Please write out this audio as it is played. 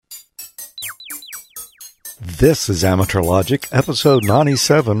This is Amateur Logic, episode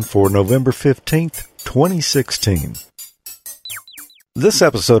 97 for November 15th, 2016. This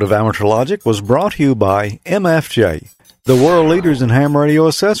episode of Amateur Logic was brought to you by MFJ, the world leaders in ham radio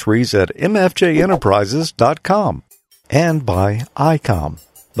accessories at mfjenterprises.com, and by ICOM.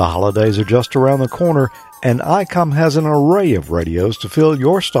 The holidays are just around the corner, and ICOM has an array of radios to fill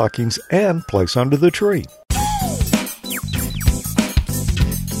your stockings and place under the tree.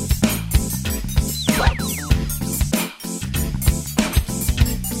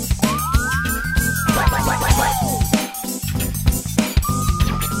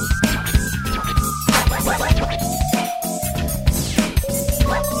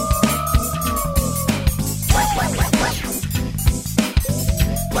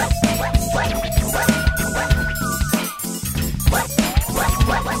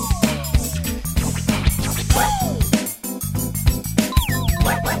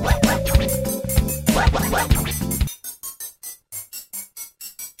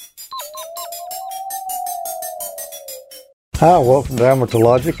 Hi, welcome to Amateur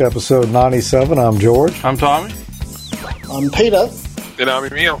Logic, episode 97. I'm George. I'm Tommy. I'm Peter. And I'm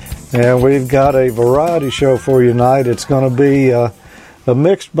Emil. And we've got a variety show for you tonight. It's going to be a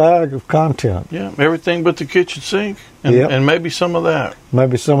mixed bag of content. Yeah, everything but the kitchen sink and maybe some of that.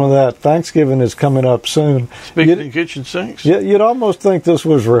 Maybe some of that. Thanksgiving is coming up soon. Speaking of kitchen sinks. You'd almost think this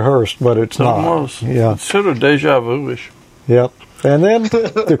was rehearsed, but it's not. Almost. Yeah. It's sort of deja vu-ish. Yep. And then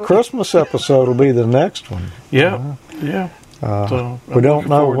the Christmas episode will be the next one. Yeah, yeah. So we don't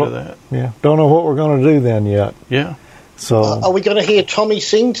know what. That. Yeah, don't know what we're going to do then yet. Yeah. So are we going to hear Tommy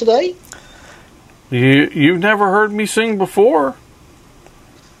sing today? You've never heard me sing before?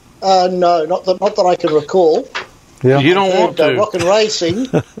 No, not that I can recall. Yeah. You don't want to. Rock and Ray sing.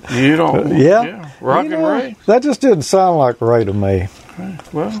 You don't. Yeah. Rock and Ray. That just didn't sound like Ray to me. Okay.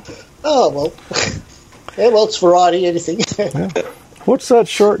 Well. Oh well. Yeah, well, it's variety. Anything. Yeah. What's that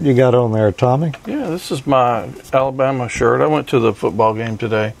shirt you got on there, Tommy? Yeah, this is my Alabama shirt. I went to the football game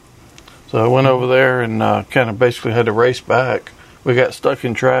today. So I went over there and kind of basically had to race back. We got stuck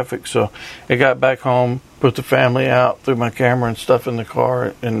in traffic, so I got back home, put the family out, threw my camera and stuff in the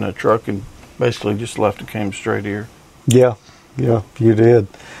car, in the truck, and basically just left and came straight here. Yeah, you did.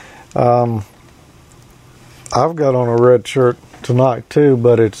 I've got on a red shirt tonight, too,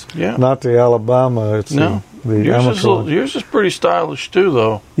 but it's not the Alabama. It's the yours is pretty stylish too,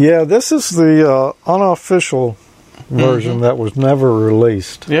 though. Yeah, this is the unofficial version that was never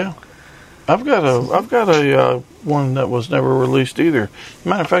released. Yeah, I've got a one that was never released either.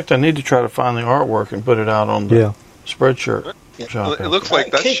 Matter of fact, I need to try to find the artwork and put it out on the Spreadshirt. Well, it looks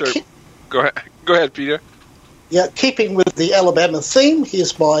like that shirt. Go ahead, Peter. Yeah, keeping with the Alabama theme,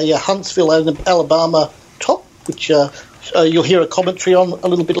 here's my Huntsville, Alabama top, which you'll hear a commentary on a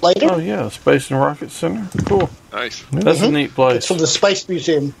little bit later. Oh, yeah, Space and Rocket Center. Cool. Nice. That's a neat place. It's from the Space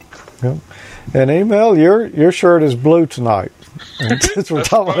Museum. Yeah. And Emil, your shirt is blue tonight. Since we're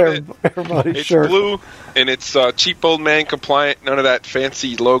talking about everybody's shirt. It's blue, and it's cheap old man compliant. None of that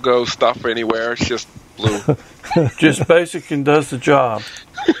fancy logo stuff anywhere. It's just blue. Just basic and does the job.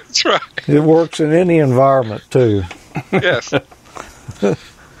 That's right. It works in any environment, too. Yes.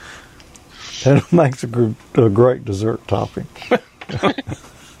 And it makes a great dessert topping. I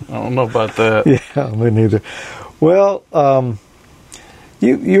don't know about that. Yeah, me neither. Well,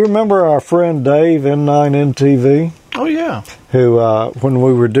 you remember our friend Dave, N9NTV? Oh, yeah. Who, when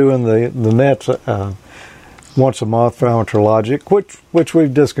we were doing the nets once a month for Amateur Logic, which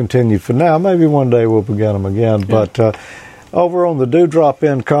we've discontinued for now. Maybe one day we'll begin them again. Yeah. But over on the Dewdrop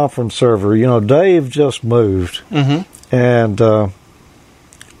In conference server, Dave just moved. Mm-hmm. And,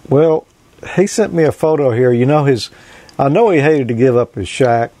 well, he sent me a photo here. I know he hated to give up his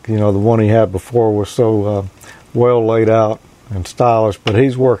shack. The one he had before was so well laid out and stylish, but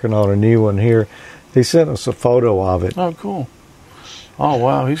he's working on a new one here. He sent us a photo of it. Oh, cool. Oh,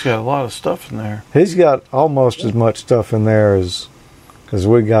 wow. He's got a lot of stuff in there. He's got almost as much stuff in there as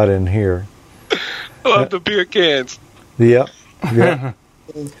we got in here. I love the beer cans. Yep.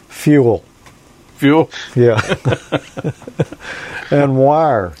 Fuel. Yeah. And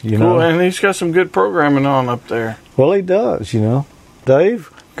wire, Cool, and he's got some good programming on up there. Well, he does,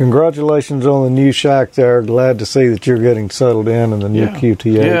 Dave, congratulations on the new shack there. Glad to see that you're getting settled in the new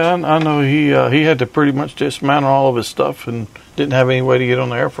QTH. Yeah, I know he had to pretty much dismantle all of his stuff and didn't have any way to get on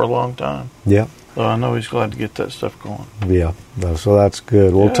the air for a long time. Yeah. So I know he's glad to get that stuff going. Yeah, so that's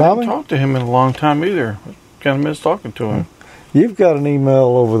good. Well, Tommy? I haven't talked to him in a long time either. Kind of missed talking to him. You've got an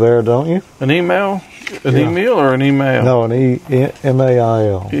email over there, don't you? An email? An email or an email? No, an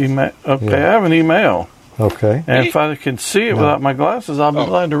email. Email. Okay, I have an email. Okay. And if I can see it without my glasses, I'll be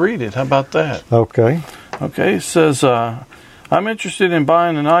glad to read it. How about that? Okay. Okay, it says, I'm interested in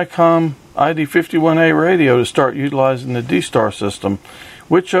buying an ICOM ID51A radio to start utilizing the D-Star system.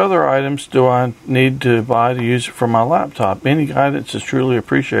 Which other items do I need to buy to use it for my laptop? Any guidance is truly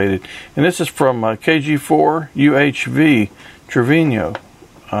appreciated. And this is from KG4UHV Trevino.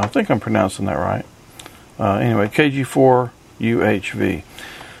 I think I'm pronouncing that right. Anyway, KG4UHV.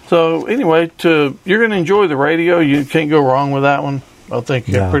 So anyway, you're going to enjoy the radio. You can't go wrong with that one. I think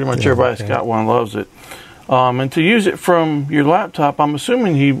pretty much everybody's got one, loves it. And to use it from your laptop, I'm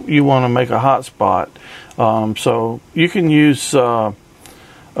assuming you want to make a hotspot. So you can use a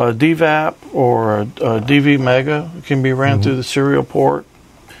DVAP or a DV Mega. It can be ran through the serial port.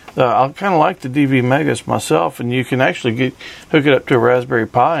 I kind of like the DV Megas myself, and you can actually hook it up to a Raspberry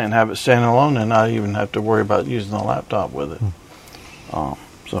Pi and have it stand alone and not even have to worry about using the laptop with it.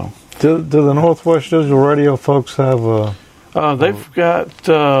 Do the Northwest Digital Radio folks have they've got,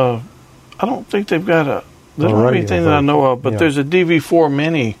 I don't think they've got they don't have anything that I know of, but there's a DV4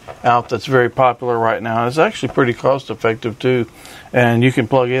 Mini out that's very popular right now. It's actually pretty cost effective too, and you can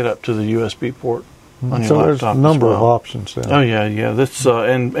plug it up to the USB port on your laptop. So there's a number of options then. Oh yeah. That's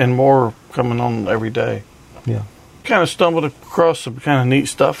and more coming on every day. Yeah. Kind of stumbled across some kind of neat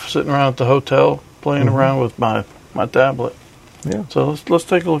stuff sitting around at the hotel, playing around with my tablet. Yeah. So let's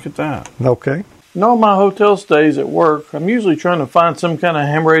take a look at that. Okay. In all my hotel stays at work, I'm usually trying to find some kind of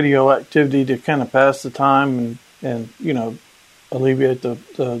ham radio activity to kind of pass the time and alleviate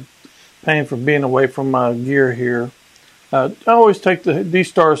the pain from being away from my gear here. I always take the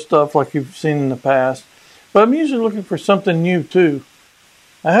D-Star stuff like you've seen in the past, but I'm usually looking for something new too.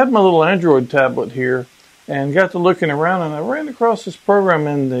 I had my little Android tablet here and got to looking around, and I ran across this program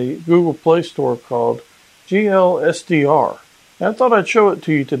in the Google Play Store called GLSDR. I thought I'd show it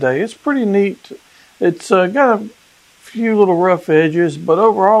to you today. It's pretty neat. It's got a few little rough edges, but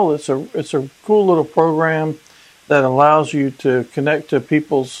overall it's a cool little program that allows you to connect to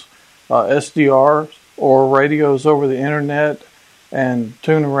people's SDRs or radios over the internet and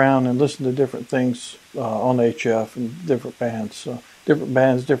tune around and listen to different things on HF and different bands,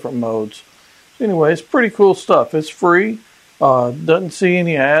 different modes. So anyway, it's pretty cool stuff. It's free. Doesn't see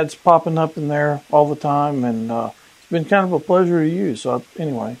any ads popping up in there all the time, and been kind of a pleasure to use. So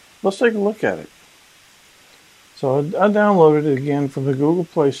anyway, let's take a look at it. So I downloaded it again from the Google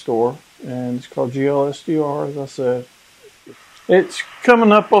Play Store, and it's called GLSDR, as I said. It's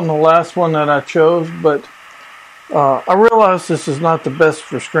coming up on the last one that I chose, but I realize this is not the best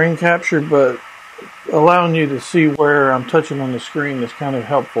for screen capture, but allowing you to see where I'm touching on the screen is kind of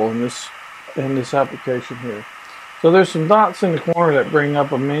helpful in this application here. So there's some dots in the corner that bring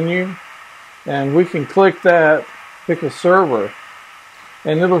up a menu, and we can click that, pick a server,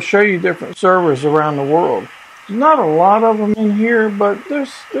 and it'll show you different servers around the world. There's not a lot of them in here, but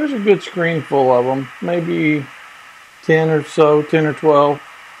there's a good screen full of them, maybe 10 or 12.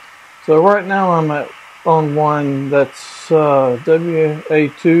 So right now I'm on one that's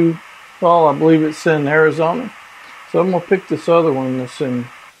WA2 call. I believe it's in Arizona. So I'm going to pick this other one that's in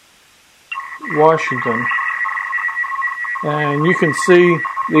Washington. And you can see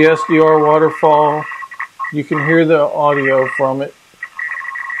the SDR waterfall. You can hear the audio from it.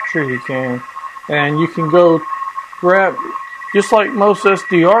 Sure you can. And you can go grab, just like most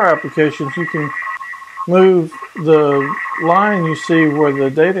SDR applications, you can move the line you see where the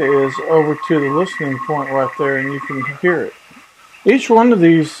data is over to the listening point right there, and you can hear it. Each one of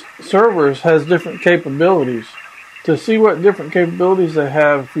these servers has different capabilities. To see what different capabilities they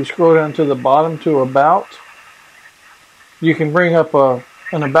have, if you scroll down to the bottom to About, you can bring up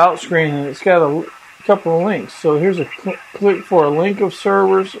an About screen, and it's got a couple of links. So here's a click for a link of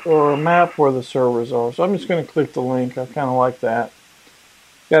servers or a map where the servers are. So I'm just going to click the link. I kind of like that.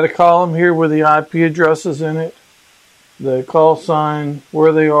 Got a column here with the IP addresses in it, the call sign,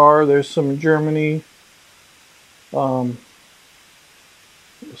 where they are. There's some in Germany. Some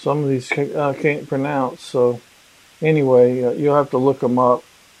of these I can't pronounce. So anyway, you'll have to look them up.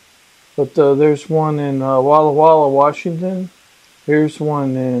 But there's one in Walla Walla, Washington. Here's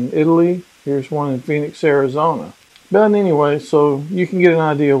one in Italy. Here's one in Phoenix, Arizona. But anyway, so you can get an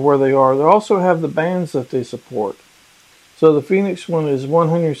idea of where they are. They also have the bands that they support. So the Phoenix one is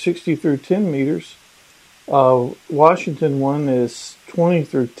 160 through 10 meters. Washington one is 20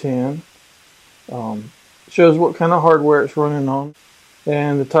 through 10. Shows what kind of hardware it's running on.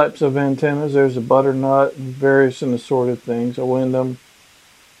 And the types of antennas. There's a butternut and various and assorted things. A Wyndham.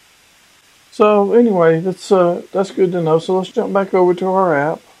 So anyway, that's good to know. So let's jump back over to our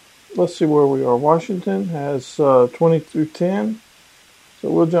app. Let's see where we are. Washington has 20 through 10.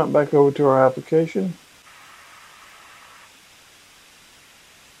 So we'll jump back over to our application.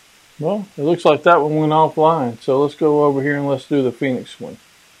 Well, it looks like that one went offline. So let's go over here and let's do the Phoenix one.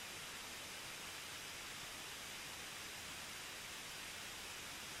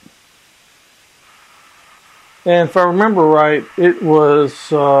 And if I remember right, it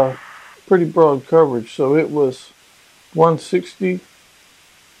was pretty broad coverage. So it was 160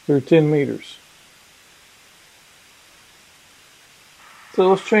 through 10 meters. So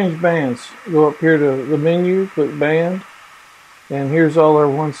let's change bands. Go up here to the menu, click band. And here's all our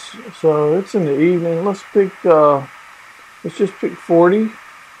ones. So it's in the evening. Let's just pick 40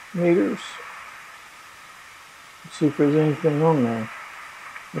 meters. Let's see if there's anything on there.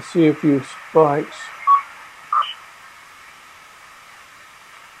 Let's see a few spikes.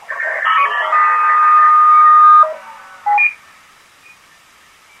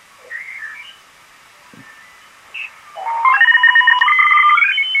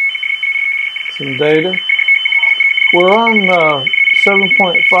 Some data. We're on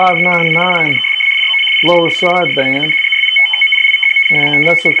 7.599 lower sideband, and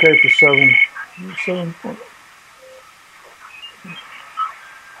that's okay for 7.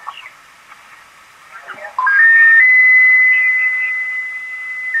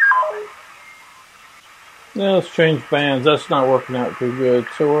 Yeah, let's change bands. That's not working out too good.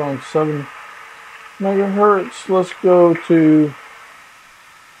 So we're on 7 megahertz. Let's go to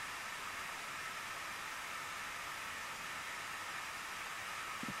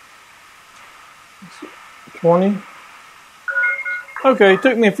 20. Okay, it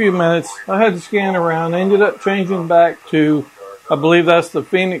took me a few minutes. I had to scan around. I ended up changing back to, I believe that's the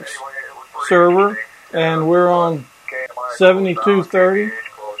Phoenix server, and we're on 7230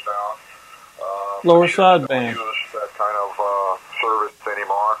 lower sideband.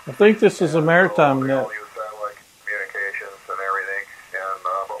 I think this is a maritime net.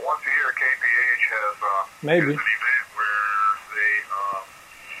 Maybe.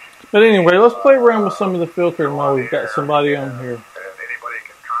 But anyway, let's play around with some of the filtering while we've got somebody on here.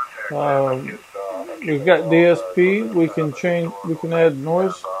 We've got DSP. We can add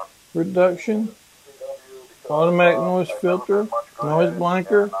noise reduction, automatic noise filter, noise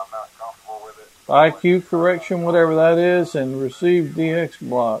blanker, IQ correction, whatever that is, and receive DX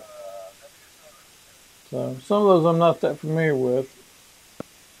block. So some of those I'm not that familiar with. I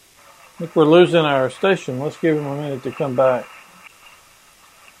think we're losing our station. Let's give him a minute to come back.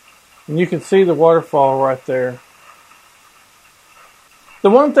 And you can see the waterfall right there.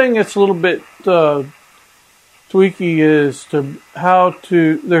 The one thing that's a little bit tweaky is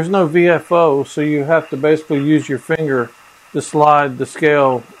there's no VFO, so you have to basically use your finger to slide the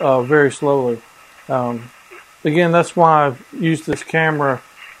scale very slowly. Again, that's why I've used this camera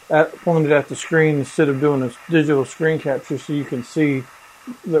pointed at the screen instead of doing a digital screen capture, so you can see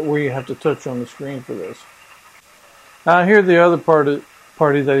that where you have to touch on the screen for this. I hear the other party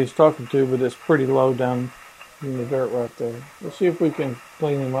that he's talking to, but it's pretty low down in the dirt right there. Let's see if we can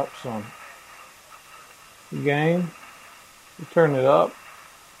clean him up some. Gain. We'll turn it up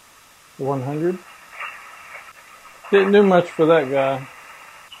to 100. Didn't do much for that guy.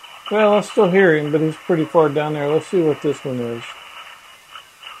 Well, I still hear him, but he's pretty far down there. Let's see what this one is.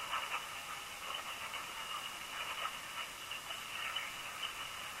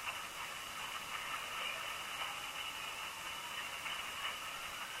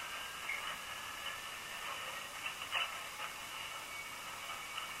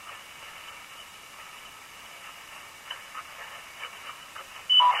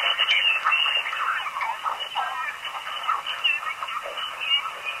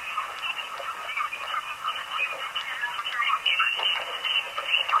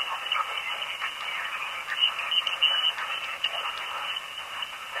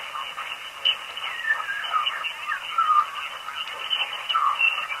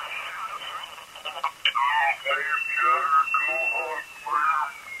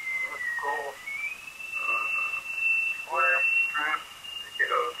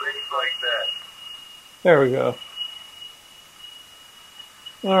 There we go.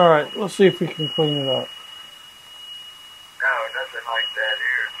 Alright, let's see if we can clean it up. No, nothing like that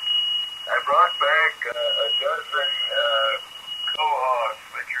here. I brought back a dozen cohorts,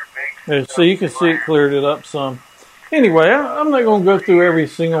 but your big... So you can see it cleared it up some. Anyway, I'm not going to go through every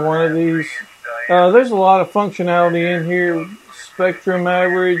single one of these. There's a lot of functionality in here. Spectrum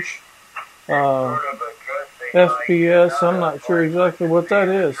average, FPS. I'm not sure exactly what that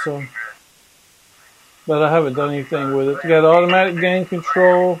is, so... but I haven't done anything with it. It's got automatic gain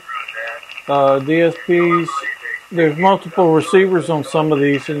control, DSPs. There's multiple receivers on some of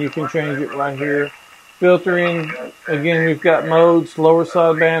these, and you can change it right here. Filtering, again, we've got modes, lower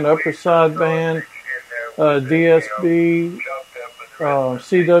sideband, upper sideband, DSP,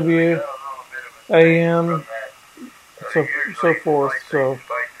 CW, AM, so forth. So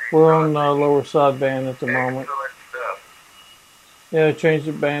we're on lower sideband at the moment. Yeah, changed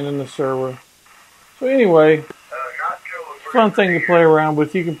the band in the server. So anyway, fun thing to play around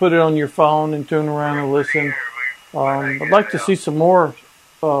with. You can put it on your phone and tune around and listen. I'd like to see some more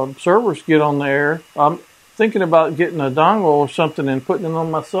servers get on the air. I'm thinking about getting a dongle or something and putting it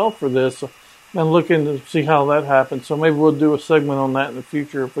on myself for this. I'm looking to see how that happens. So maybe we'll do a segment on that in the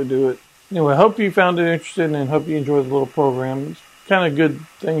future if we do it. Anyway, I hope you found it interesting and hope you enjoyed the little program. It's kind of a good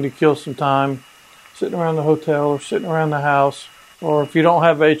thing to kill some time sitting around the hotel or sitting around the house. Or if you don't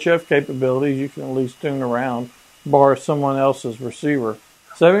have HF capabilities, you can at least tune around, borrow someone else's receiver.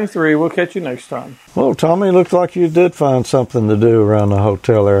 73, we'll catch you next time. Well, Tommy, it looks like you did find something to do around the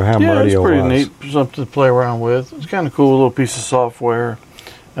hotel there, ham radio-wise. Yeah, it's pretty neat, something to play around with. It's kind of cool, little piece of software.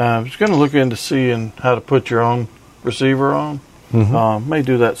 I was going to look into seeing how to put your own receiver on. Mm-hmm. May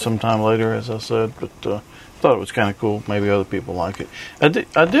do that sometime later, as I said, but thought it was kind of cool. Maybe other people like it. I did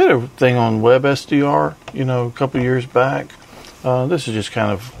a thing on WebSDR, a couple of years back. This is just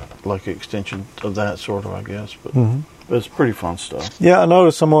kind of like an extension of that, sort of, I guess. But it's pretty fun stuff. Yeah, I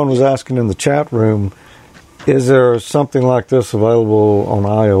noticed someone was asking in the chat room, is there something like this available on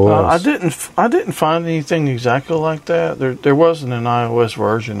iOS? I didn't find anything exactly like that. There wasn't an iOS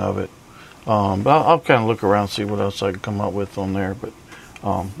version of it. But I'll kind of look around and see what else I can come up with on there. But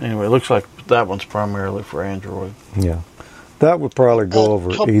anyway, it looks like that one's primarily for Android. Yeah. That would probably go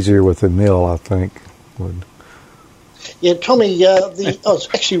over easier with Emil, I think. Would. Yeah, Tommy, I was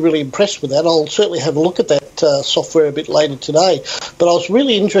actually really impressed with that. I'll certainly have a look at that software a bit later today. But I was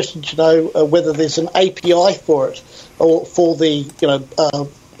really interested to know whether there's an API for it, or for the,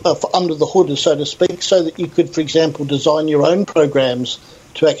 for under the hood, so to speak, so that you could, for example, design your own programs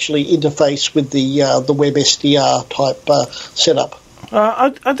to actually interface with the WebSDR type setup.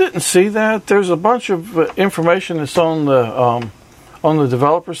 I didn't see that. There's a bunch of information that's on the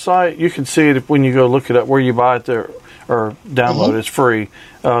developer site. You can see it when you go look it up where you buy it there or download. It's free.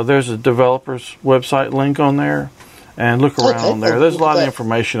 There's a developer's website link on there, and look around on there. There's a lot of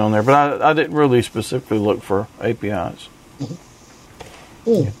information on there, but I didn't really specifically look for APIs.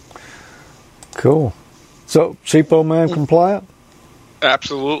 Yeah. Cool. So, Cheapo Man compliant?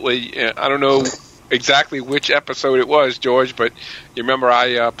 Absolutely. I don't know exactly which episode it was, George, but you remember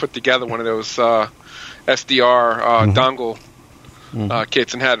I put together one of those SDR dongle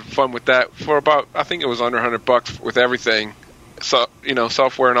kits and had fun with that for about, I think it was under $100 with everything, so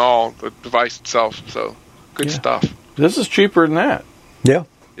software and all, the device itself. So good stuff. This is cheaper than that. Yeah.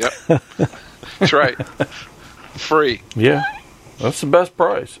 Yep. That's right. Free. Yeah. That's the best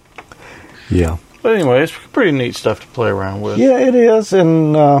price. Yeah. But anyway, it's pretty neat stuff to play around with. Yeah, it is,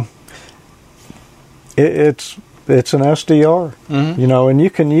 and it's an SDR, and you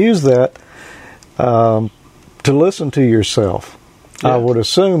can use that to listen to yourself. Yeah. I would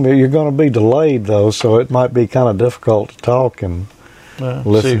assume that you're going to be delayed, though, so it might be kind of difficult to talk and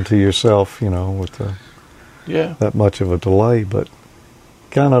listen to yourself, with that much of a delay, but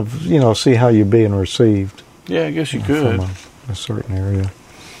kind of, see how you're being received. Yeah, I guess you could. From a certain area.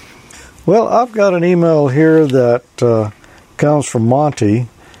 Well, I've got an email here that comes from Monty,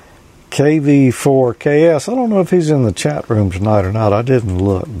 KV4KS. I don't know if he's in the chat room tonight or not. I didn't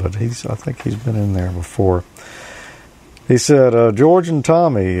look, but I think he's been in there before. He said, George and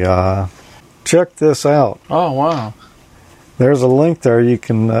Tommy, check this out. Oh, wow. There's a link there you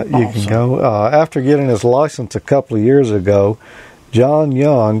can go. After getting his license a couple of years ago, John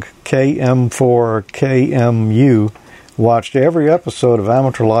Young, KM4KMU, watched every episode of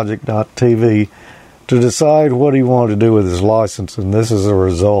AmateurLogic.tv to decide what he wanted to do with his license, and this is the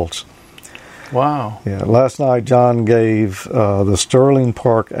results. Wow. Yeah. Last night, John gave the Sterling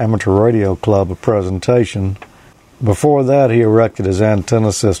Park Amateur Radio Club a presentation. Before that, he erected his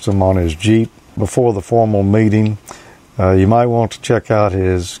antenna system on his Jeep. Before the formal meeting, you might want to check out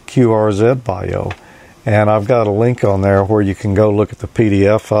his QRZ bio. And I've got a link on there where you can go look at the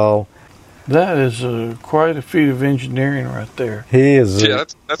PDF file. That is quite a feat of engineering right there. He is. Yeah,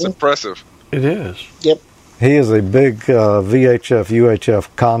 that's impressive. It is. Yep. He is a big VHF, UHF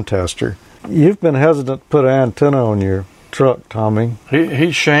contester. You've been hesitant to put an antenna on your truck, Tommy.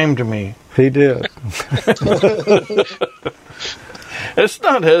 He shamed me. He did. It's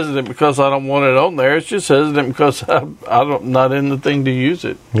not hesitant because I don't want it on there. It's just hesitant because I'm not in the thing to use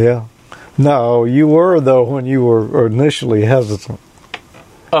it. Yeah. No, you were, though, when you were initially hesitant.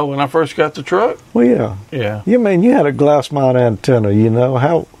 Oh, when I first got the truck? Well, yeah. Yeah. You mean you had a glass mount antenna,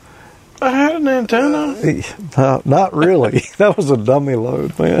 how... I had an antenna? Not really. That was a dummy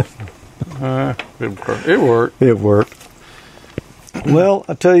load, man. It worked. It worked. Well,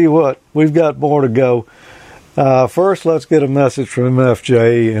 I tell you what, we've got more to go. First, let's get a message from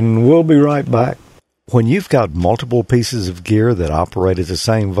MFJ, and we'll be right back. When you've got multiple pieces of gear that operate at the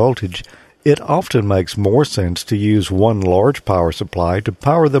same voltage, it often makes more sense to use one large power supply to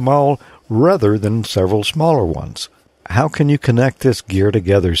power them all rather than several smaller ones. How can you connect this gear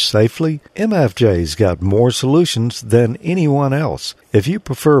together safely? MFJ's got more solutions than anyone else. If you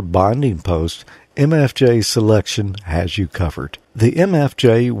prefer binding posts, MFJ's selection has you covered. The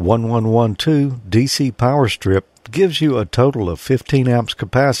MFJ 1112 DC power strip gives you a total of 15 amps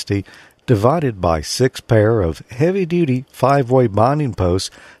capacity divided by 6 pair of heavy-duty 5-way binding posts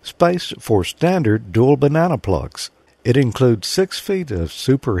spaced for standard dual banana plugs. It includes 6 feet of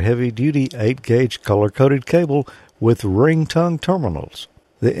super heavy-duty 8-gauge color-coded cable with ring tongue terminals.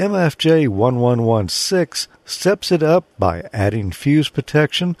 The MFJ 1116 steps it up by adding fuse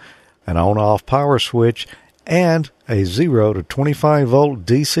protection, an on-off power switch, and a 0 to 25 volt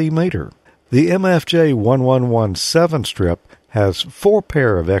DC meter. The MFJ 1117 strip has 4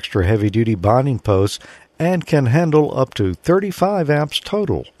 pair of extra heavy-duty binding posts and can handle up to 35 amps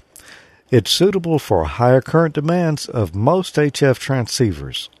total. It's suitable for higher current demands of most HF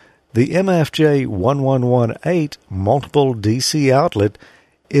transceivers. The MFJ 1118 multiple DC outlet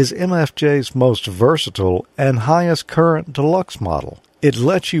is MFJ's most versatile and highest current deluxe model. It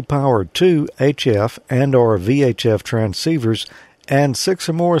lets you power 2 HF and or VHF transceivers and 6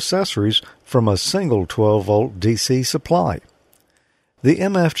 or more accessories from a single 12-volt DC supply. The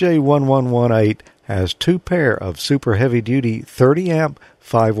MFJ 1118 has 2 pair of super heavy-duty 30-amp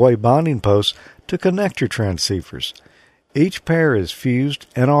 5-way bonding posts to connect your transceivers. Each pair is fused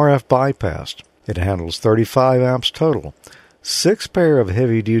and RF bypassed. It handles 35 amps total. 6 pair of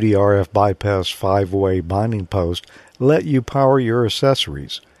heavy-duty RF bypass 5-way binding posts let you power your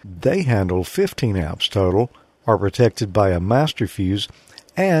accessories. They handle 15 amps total, are protected by a master fuse,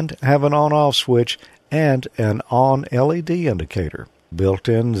 and have an on-off switch and an on LED indicator.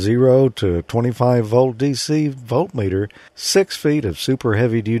 Built-in 0 to 25 volt DC voltmeter, 6 feet of super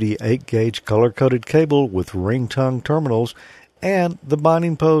heavy-duty 8-gauge color-coded cable with ring tongue terminals, and the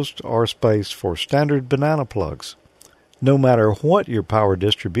binding posts are spaced for standard banana plugs. No matter what your power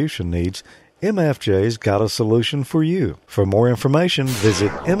distribution needs, MFJ's got a solution for you. For more information,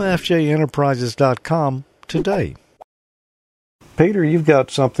 visit mfjenterprises.com today. Peter, you've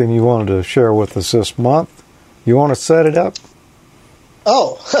got something you wanted to share with us this month. You want to set it up?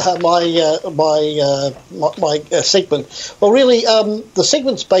 Oh, my segment. Well, really, the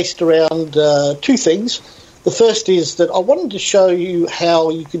segment's based around 2 things. The first is that I wanted to show you how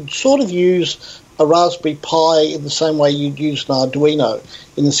you could sort of use a Raspberry Pi in the same way you'd use an Arduino,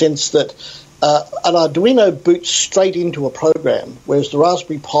 in the sense that an Arduino boots straight into a program, whereas the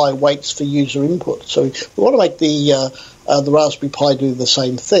Raspberry Pi waits for user input. So we want to make the Raspberry Pi do the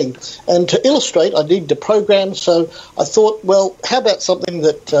same thing. And to illustrate, I need to program, so I thought, well, how about something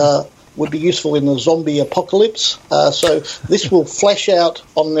that would be useful in a zombie apocalypse? So this will flash out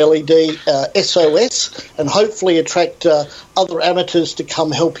on an LED SOS and hopefully attract other amateurs to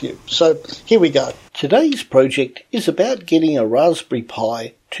come help you. So here we go. Today's project is about getting a Raspberry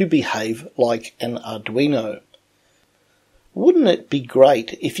Pi to behave like an Arduino. Wouldn't it be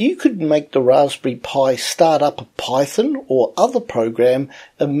great if you could make the Raspberry Pi start up a Python or other program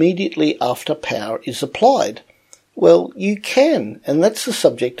immediately after power is applied? Well, you can, and that's the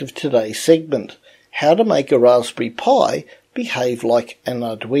subject of today's segment, how to make a Raspberry Pi behave like an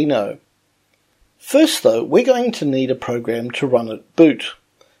Arduino. First though, we're going to need a program to run at boot.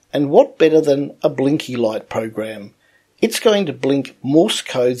 And what better than a blinky light program? It's going to blink Morse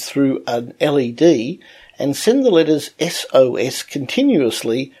code through an LED and send the letters SOS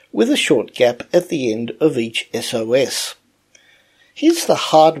continuously with a short gap at the end of each SOS. Here's the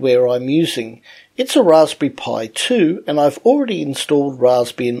hardware I'm using. It's a Raspberry Pi 2 and I've already installed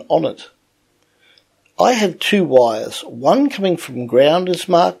Raspbian on it. I have 2 wires, one coming from ground as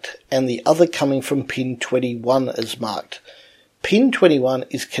marked and the other coming from pin 21 as marked. Pin 21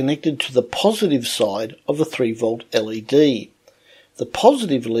 is connected to the positive side of a 3-volt LED. The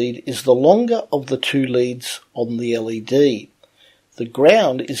positive lead is the longer of the 2 leads on the LED. The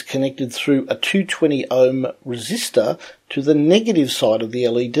ground is connected through a 220 ohm resistor to the negative side of the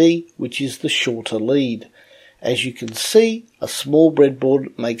LED, which is the shorter lead. As you can see, a small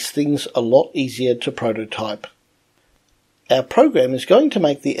breadboard makes things a lot easier to prototype. Our program is going to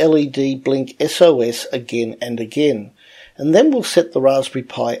make the LED blink SOS again and again, and then we'll set the Raspberry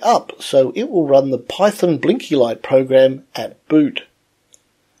Pi up so it will run the Python Blinky Light program at boot.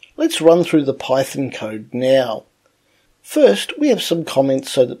 Let's run through the Python code now. First, we have some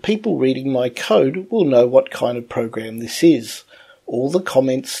comments so that people reading my code will know what kind of program this is. All the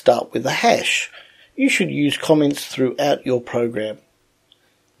comments start with a hash. You should use comments throughout your program.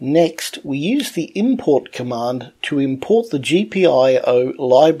 Next, we use the import command to import the GPIO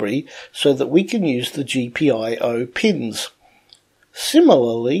library so that we can use the GPIO pins.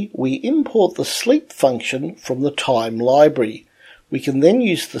 Similarly, we import the sleep function from the time library. We can then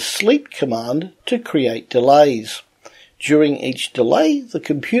use the sleep command to create delays. During each delay, the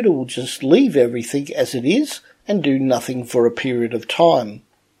computer will just leave everything as it is and do nothing for a period of time.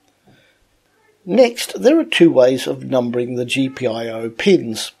 Next, there are two ways of numbering the GPIO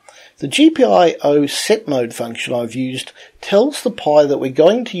pins. The GPIO set mode function I've used tells the Pi that we're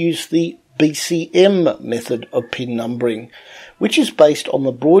going to use the BCM method of pin numbering, which is based on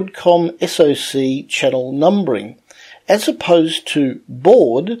the Broadcom SoC channel numbering, as opposed to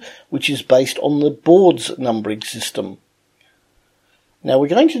baud, which is based on the baud's numbering system. Now we're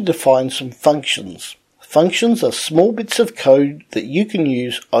going to define some functions. Functions are small bits of code that you can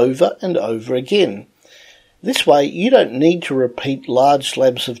use over and over again. This way you don't need to repeat large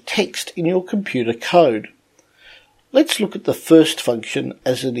slabs of text in your computer code. Let's look at the first function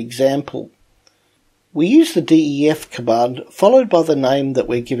as an example. We use the def command followed by the name that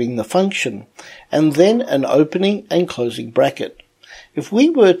we're giving the function, and then an opening and closing bracket. If we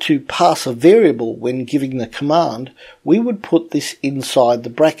were to pass a variable when giving the command, we would put this inside the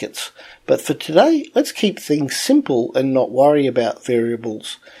brackets. But for today, let's keep things simple and not worry about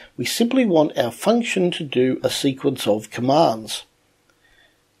variables. We simply want our function to do a sequence of commands.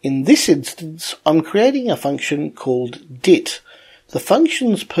 In this instance, I'm creating a function called dit. The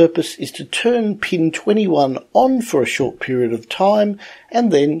function's purpose is to turn pin 21 on for a short period of time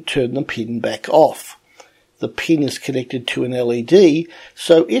and then turn the pin back off. The pin is connected to an LED,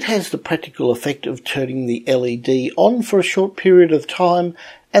 so it has the practical effect of turning the LED on for a short period of time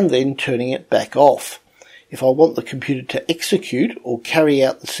and then turning it back off. If I want the computer to execute or carry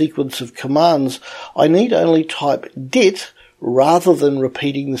out the sequence of commands, I need only type dit rather than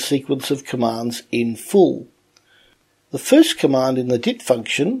repeating the sequence of commands in full. The first command in the dit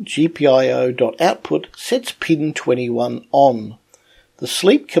function, gpio.output, sets pin 21 on. The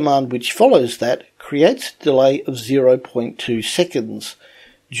sleep command which follows that creates a delay of 0.2 seconds.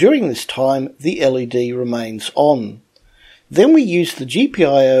 During this time, the LED remains on. Then we use the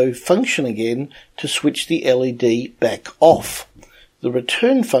GPIO function again to switch the LED back off. The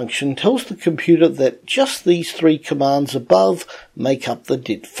return function tells the computer that just these three commands above make up the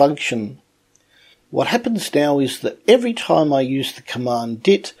dit function. What happens now is that every time I use the command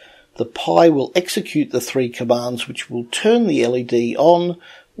dit, the Pi will execute the three commands which will turn the LED on,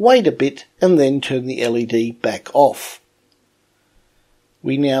 wait a bit, and then turn the LED back off.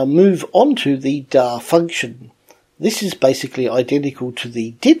 We now move on to the dar function. This is basically identical to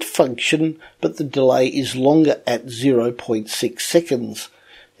the dit function, but the delay is longer at 0.6 seconds.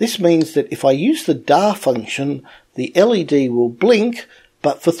 This means that if I use the dar function, the LED will blink,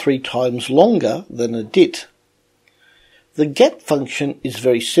 but for 3 times longer than a dit. The gap function is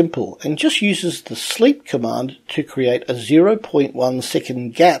very simple and just uses the sleep command to create a 0.1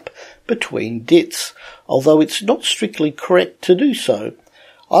 second gap between dits, although it's not strictly correct to do so.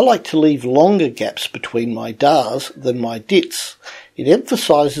 I like to leave longer gaps between my dars than my dits. It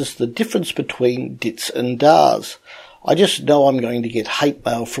emphasises the difference between dits and dars. I just know I'm going to get hate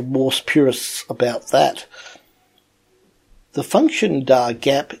mail from Morse purists about that. The function dar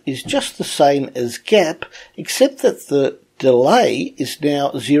gap is just the same as gap, except that the delay is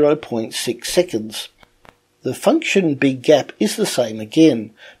now 0.6 seconds. The function bgap is the same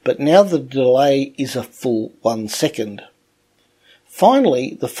again, but now the delay is a full 1 second.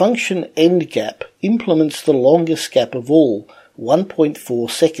 Finally, the function endGap implements the longest gap of all,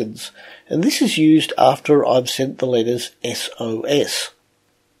 1.4 seconds, and this is used after I've sent the letters SOS.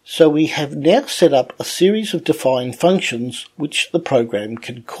 So we have now set up a series of defined functions which the program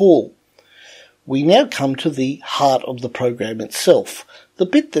can call. We now come to the heart of the program itself, the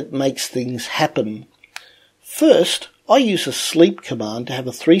bit that makes things happen. First, I use a sleep command to have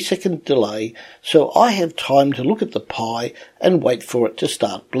a 3-second delay so I have time to look at the Pi and wait for it to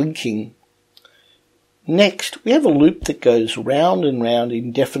start blinking. Next, we have a loop that goes round and round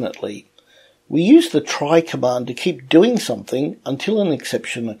indefinitely. We use the try command to keep doing something until an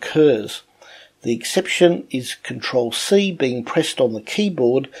exception occurs. The exception is Ctrl-C being pressed on the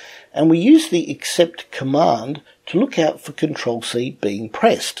keyboard, and we use the except command to look out for Ctrl-C being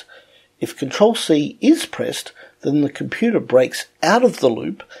pressed. If Ctrl-C is pressed, then the computer breaks out of the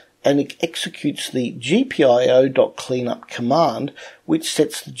loop and it executes the gpio.cleanup command, which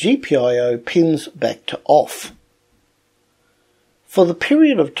sets the GPIO pins back to off. For the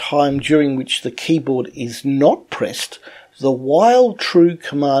period of time during which the keyboard is not pressed, The while true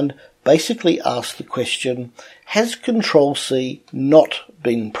command basically asks the question, has Control-C not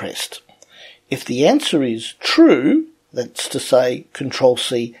been pressed? If the answer is true, that's to say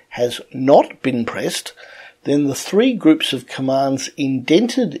Control-C has not been pressed, then the three groups of commands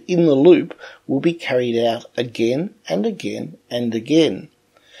indented in the loop will be carried out again and again and again.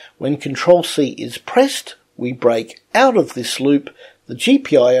 When Control-C is pressed, we break out of this loop, the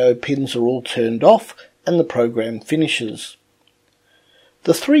GPIO pins are all turned off, and the program finishes.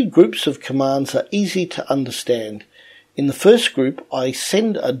 The three groups of commands are easy to understand. In the first group, I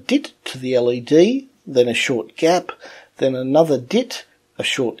send a DIT to the LED, then a short gap, then another DIT, a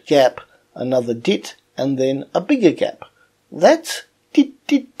short gap, another DIT, and then a bigger gap. That's DIT,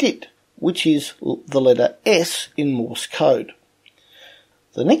 DIT, DIT, which is the letter S in Morse code.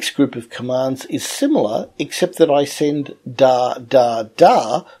 The next group of commands is similar, except that I send da, da,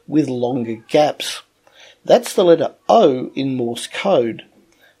 da with longer gaps. That's the letter O in Morse code.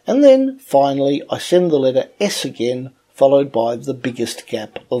 And then, finally, I send the letter S again, followed by the biggest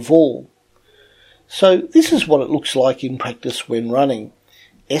gap of all. So this is what it looks like in practice when running.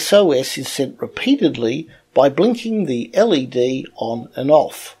 SOS is sent repeatedly by blinking the LED on and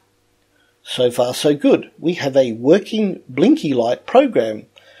off. So far so good. We have a working Blinky Light program.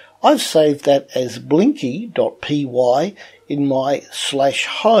 I've saved that as blinky.py in my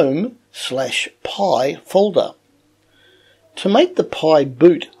 /home/pi folder. To make the Pi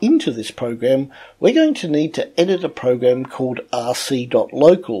boot into this program, we're going to need to edit a program called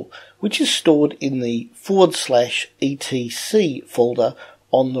rc.local, which is stored in the /etc folder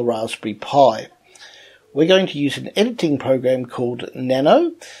on the Raspberry Pi. We're going to use an editing program called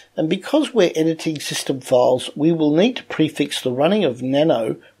Nano, and because we're editing system files, we will need to prefix the running of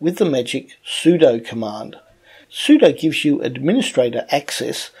Nano with the magic sudo command. Sudo gives you administrator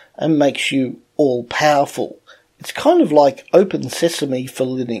access and makes you all-powerful. It's kind of like Open Sesame for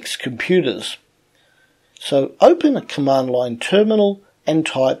Linux computers. So open a command line terminal and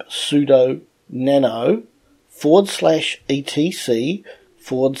type sudo nano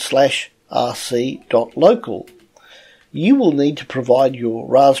 /etc/rc.local. You will need to provide your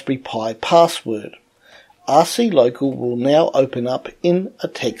Raspberry Pi password. RC Local will now open up in a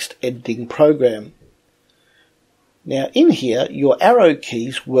text editing program. Now in here, your arrow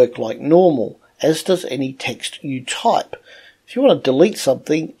keys work like normal, as does any text you type. If you want to delete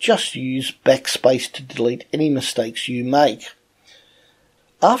something, just use backspace to delete any mistakes you make.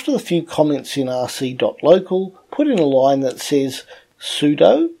 After the few comments in rc.local, put in a line that says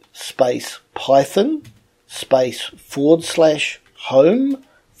sudo space python space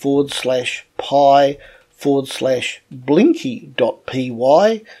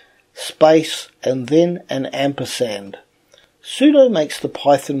 /home/pi/blinky.py space and then an ampersand. Sudo makes the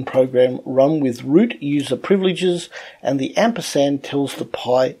Python program run with root user privileges, and the ampersand tells the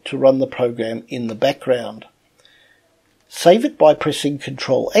Pi to run the program in the background. Save it by pressing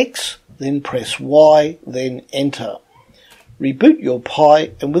Ctrl X, then press Y, then Enter. Reboot your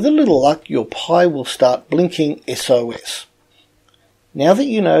Pi, and with a little luck, your Pi will start blinking SOS. Now that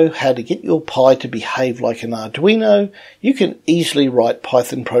you know how to get your Pi to behave like an Arduino, you can easily write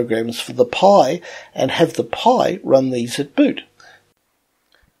Python programs for the Pi and have the Pi run these at boot.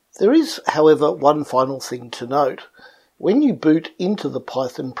 There is, however, one final thing to note. When you boot into the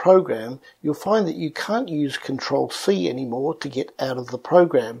Python program, you'll find that you can't use Control-C anymore to get out of the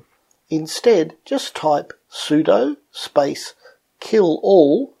program. Instead, just type sudo space kill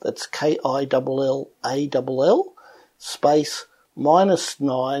all, that's KILLALL, space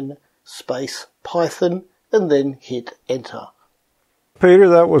 -9 space Python, and then hit enter. Peter,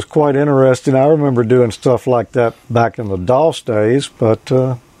 that was quite interesting. I remember doing stuff like that back in the DOS days, but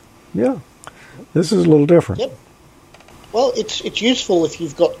yeah, this is a little different. Yep. Well, it's useful if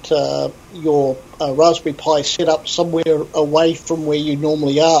you've got your Raspberry Pi set up somewhere away from where you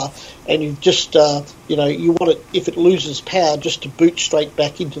normally are, and you've just, you want it, if it loses power, just to boot straight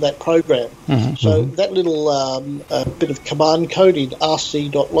back into that program. Mm-hmm. So that little bit of command code in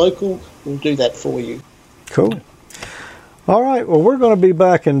rc.local will do that for you. Cool. All right, well, we're going to be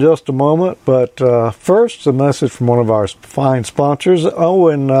back in just a moment, but first, a message from one of our fine sponsors. Oh,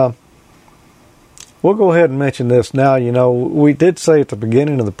 and we'll go ahead and mention this now. You know, we did say at the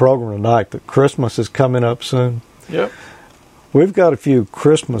beginning of the program tonight that Christmas is coming up soon. Yep. We've got a few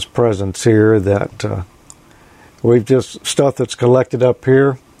Christmas presents here that we've just, stuff that's collected up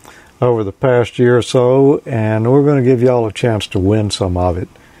here over the past year or so, and we're going to give y'all a chance to win some of it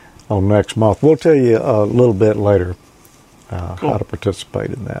on next month. We'll tell you a little bit later how to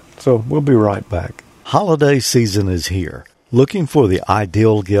participate in that. So we'll be right back. Holiday season is here. Looking for the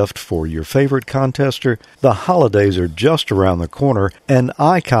ideal gift for your favorite contester? The holidays are just around the corner, and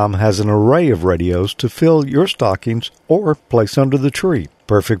ICOM has an array of radios to fill your stockings or place under the tree.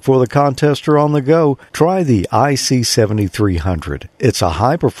 Perfect for the contester on the go, try the IC7300. It's a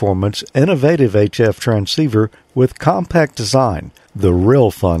high-performance, innovative HF transceiver with compact design. The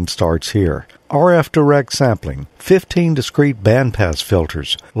real fun starts here. RF direct sampling, 15 discrete bandpass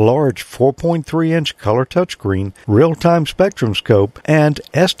filters, large 4.3-inch color touchscreen, real-time spectrum scope, and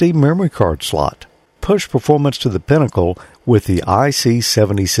SD memory card slot. Push performance to the pinnacle with the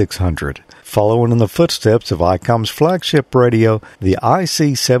IC7600. Following in the footsteps of ICOM's flagship radio, the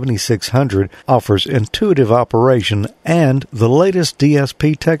IC7600 offers intuitive operation and the latest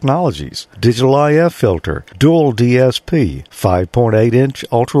DSP technologies. Digital IF filter, dual DSP, 5.8-inch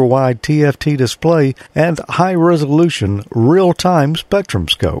ultra-wide TFT display, and high-resolution real-time spectrum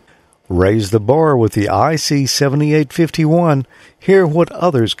scope. Raise the bar with the IC7851. Hear what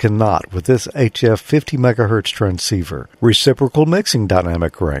others cannot with this HF 50 MHz transceiver. Reciprocal mixing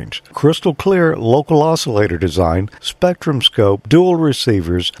dynamic range, crystal clear local oscillator design, spectrum scope, dual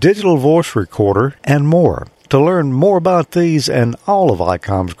receivers, digital voice recorder, and more. To learn more about these and all of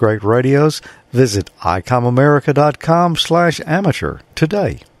ICOM's great radios, visit icomamerica.com/amateur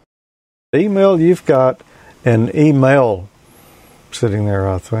today. Email, you've got an email sitting there,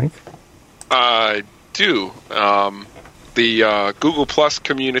 I think. I do. The Google Plus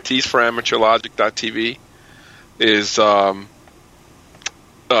communities for amateurlogic.tv is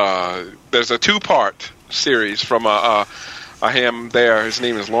there's a two-part series from a ham there. His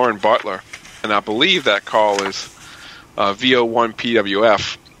name is Lauren Butler, and I believe that call is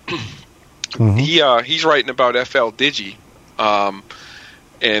VO1PWF. Mm-hmm. He's writing about FL Digi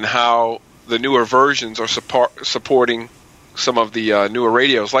and how the newer versions are supporting some of the newer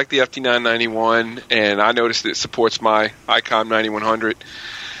radios, like the FT991, and I noticed it supports my ICOM 9100.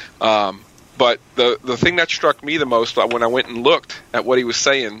 But the thing that struck me the most when I went and looked at what he was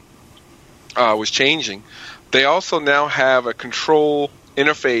saying was changing. They also now have a control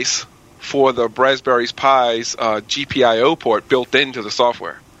interface for the Raspberry Pi's GPIO port built into the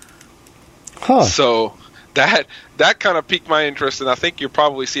software. Huh. So that kind of piqued my interest, and I think you'll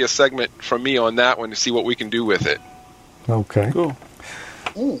probably see a segment from me on that one to see what we can do with it. Okay. Cool.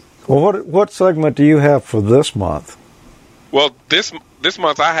 Ooh. Well, what segment do you have for this month? Well, this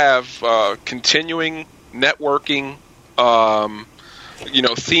month I have continuing networking,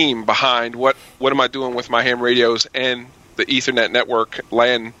 theme behind what am I doing with my ham radios and the Ethernet network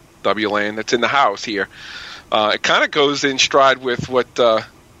LAN, WLAN that's in the house here. It kind of goes in stride with what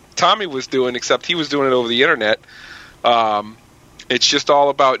Tommy was doing, except he was doing it over the internet. It's just all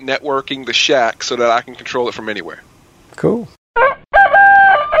about networking the shack so that I can control it from anywhere. Cool.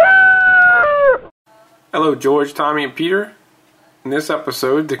 Hello, George, Tommy, and Peter. In this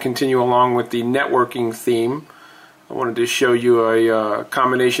episode, to continue along with the networking theme, I wanted to show you a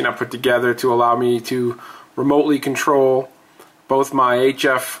combination I put together to allow me to remotely control both my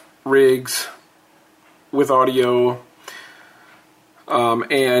HF rigs with audio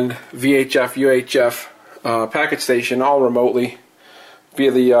and VHF, UHF packet station all remotely via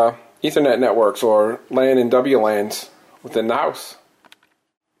the Ethernet networks or LAN and WLANs within the house.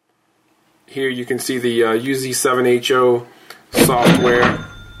 Here you can see the UZ7HO software.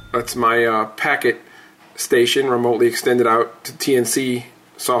 That's my packet station remotely extended out to TNC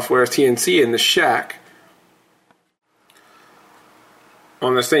software, TNC in the shack.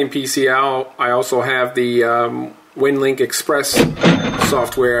 On the same PCL, I also have the WinLink Express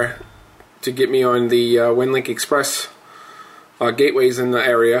software to get me on the WinLink Express gateways in the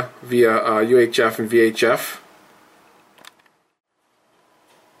area via UHF and VHF.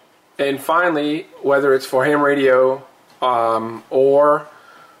 And finally, whether it's for ham radio or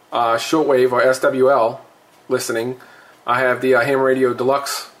shortwave or SWL listening, I have the Ham Radio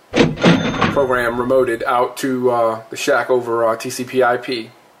Deluxe program remoted out to the shack over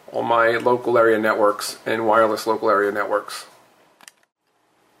TCP/IP on my local area networks and wireless local area networks.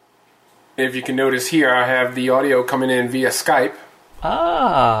 If you can notice here, I have the audio coming in via Skype.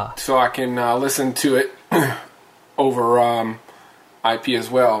 So I can listen to it over IP as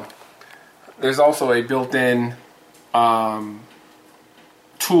well. There's also a built-in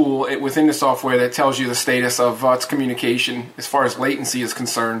tool within the software that tells you the status of its communication as far as latency is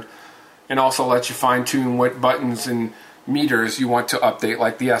concerned, and also lets you fine-tune what buttons and meters you want to update,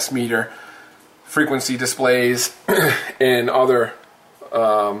 like the S meter, frequency displays, and other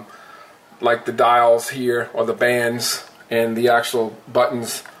like the dials here or the bands and the actual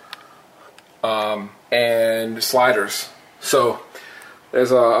buttons and sliders. So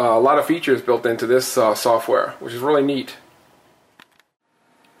there's a lot of features built into this software, which is really neat.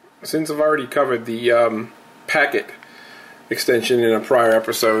 since I've already covered the packet extension in a prior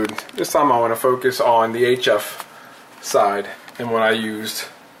episode, this time I want to focus on the HF side and what I used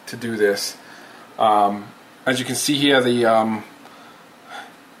to do this. As you can see here, the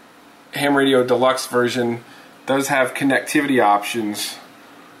Ham Radio Deluxe version does have connectivity options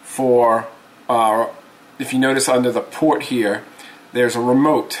for, if you notice under the port here, there's a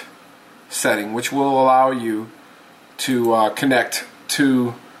remote setting which will allow you to connect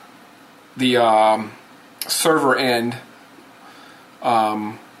to the server end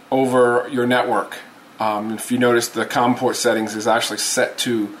over your network. If you notice, the COM port settings is actually set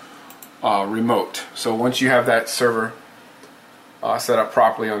to remote. So once you have that server set up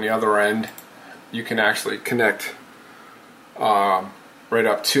properly on the other end, you can actually connect right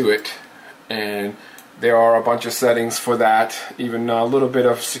up to it. And there are a bunch of settings for that, even a little bit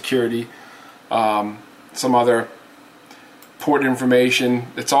of security, some other port information.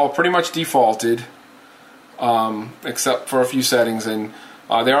 It's all pretty much defaulted, except for a few settings. And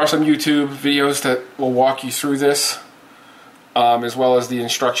there are some YouTube videos that will walk you through this, as well as the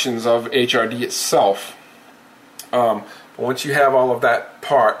instructions of HRD itself. But once you have all of that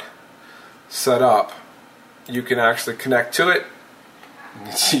part set up, you can actually connect to it. You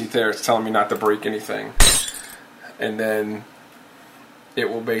can see there it's telling me not to break anything. And then it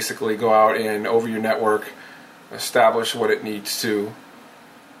will basically go out and over your network establish what it needs to,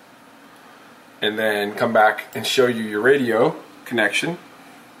 and then come back and show you your radio connection,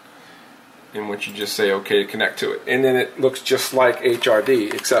 in which you just say okay to connect to it. And then it looks just like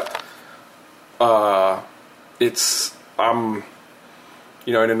HRD, except I'm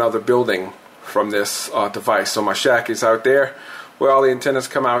in another building from this device. So my shack is out there where all the antennas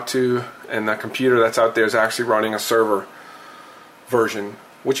come out to, and the computer that's out there is actually running a server version,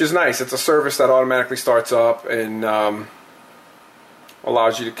 which is nice. It's a service that automatically starts up and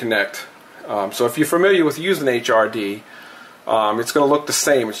allows you to connect. So if you're familiar with using HRD, it's going to look the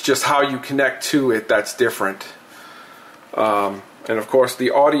same. It's just how you connect to it that's different. And of course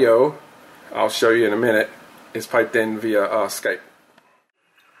the audio, I'll show you in a minute, is piped in via Skype.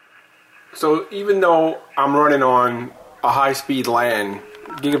 So even though I'm running on a high-speed LAN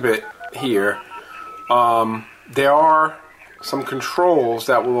gigabit here, there are some controls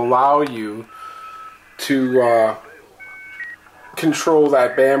that will allow you to control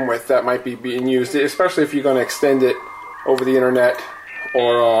that bandwidth that might be being used, especially if you're going to extend it over the internet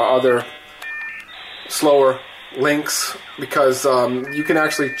or other slower links, because you can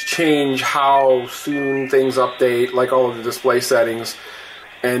actually change how soon things update, like all of the display settings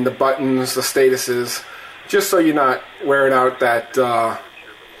and the buttons, the statuses, just so you're not wearing out that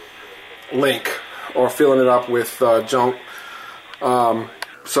link or filling it up with junk.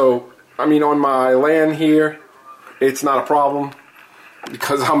 So, I mean, on my LAN here, it's not a problem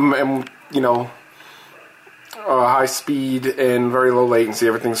because I'm high speed and very low latency.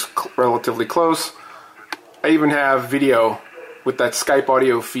 Everything's relatively close. I even have video with that Skype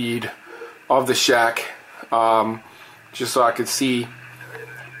audio feed of the shack, just so I could see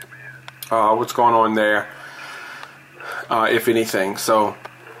what's going on there, if anything. So,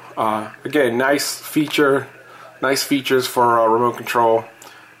 again, nice features for remote control.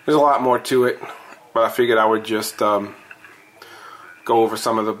 There's a lot more to it, but I figured I would just go over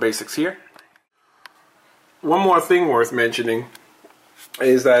some of the basics here. One more thing worth mentioning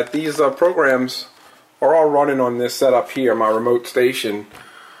is that these programs are all running on this setup here, my remote station.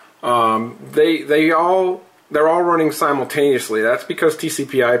 They're all running simultaneously. That's because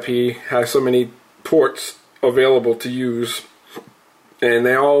TCP/IP has so many ports available to use, and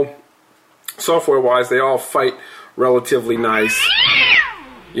they all, software-wise, they all fight relatively nice.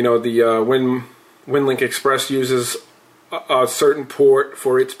 The WinLink Express uses a certain port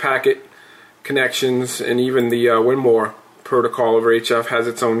for its packet connections, and even the Winmore protocol over HF has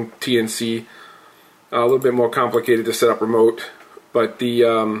its own TNC. A little bit more complicated to set up remote, but the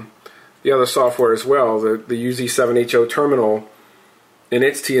other software as well, the UZ7HO terminal, and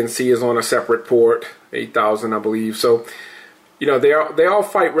its TNC is on a separate port, 8000 I believe. So, they all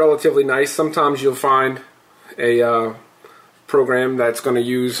fight relatively nice. Sometimes you'll find a program that's going to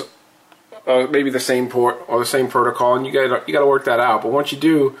use maybe the same port or the same protocol, and you got to work that out. But once you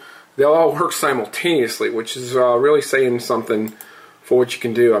do, they'll all work simultaneously, which is really saying something for what you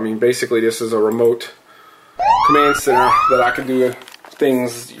can do. I mean, basically, this is a remote command center that I can do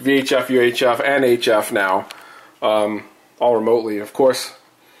things VHF, UHF, and HF now, all remotely. Of course,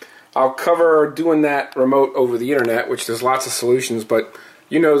 I'll cover doing that remote over the internet, which there's lots of solutions, but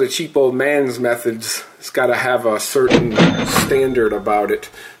the cheap old man's methods, it's got to have a certain standard about it.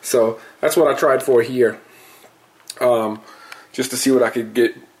 So that's what I tried for here, just to see what I could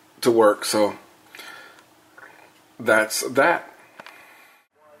get to work. So that's that.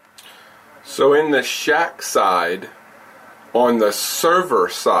 So in the Shack side, on the server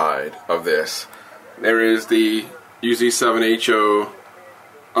side of this, there is the UZ7HO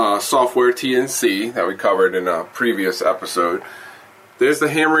software TNC that we covered in a previous episode. There's the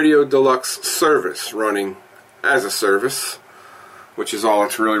Ham Radio Deluxe service running as a service, which is all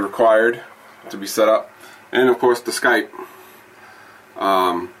that's really required to be set up. And of course the Skype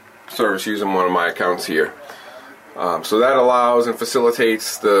service using one of my accounts here. So that allows and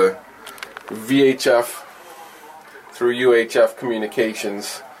facilitates the VHF through UHF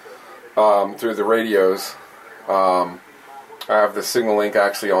communications through the radios. I have the signal link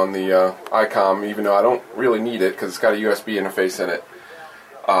actually on the ICOM, even though I don't really need it because it's got a USB interface in it.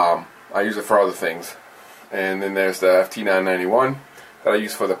 I use it for other things. And then there's the FT991 that I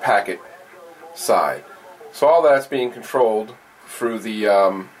use for the packet side. So all that's being controlled through the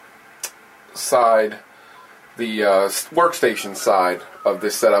workstation side of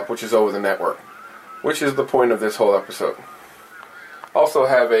this setup, which is over the network, which is the point of this whole episode. Also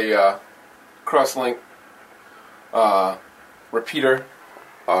have a cross-link repeater,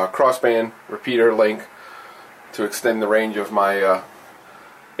 crossband repeater link to extend the range of my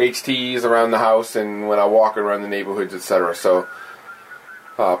HTs around the house and when I walk around the neighborhoods, etc. So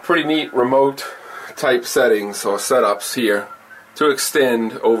pretty neat remote type settings or setups here to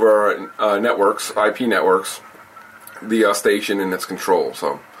extend over networks, IP networks, the station and its control.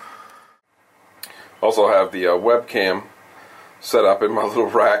 So also have the webcam set up in my little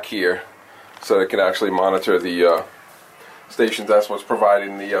rack here so that it can actually monitor the stations. That's what's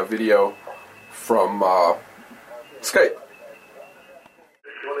providing the video from Skype.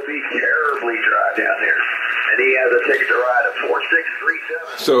 It's going to be terribly dry down there. And he has a ticket to ride at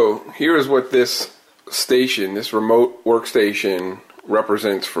 4637. So here is what this station, this remote workstation,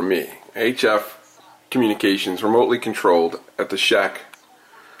 represents for me. HF communications remotely controlled at the Shack,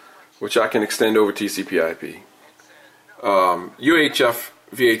 which I can extend over TCP/IP. UHF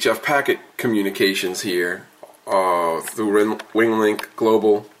VHF packet communications here through WingLink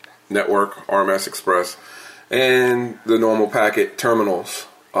Global Network, RMS Express, and the normal packet terminals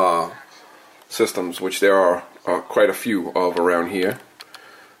systems, which there are quite a few of around here.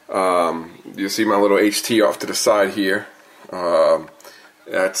 You see my little HT off to the side here.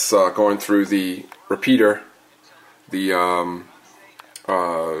 That's going through the repeater, the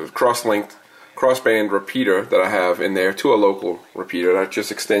crossband repeater that I have in there to a local repeater that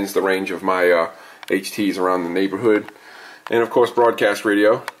just extends the range of my HTs around the neighborhood. And of course broadcast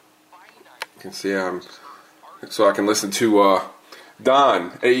radio. You can see so I can listen to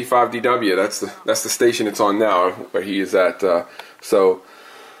Don AE5DW. That's the station it's on now where he is at. So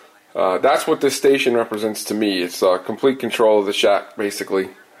that's what this station represents to me. It's complete control of the Shack,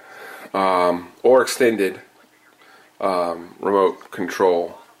 basically, or extended remote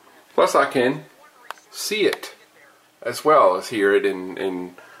control. Plus, I can see it as well as hear it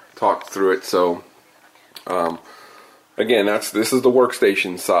and talk through it. So, again, this is the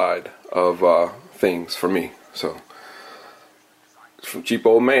workstation side of things for me. So, from Cheap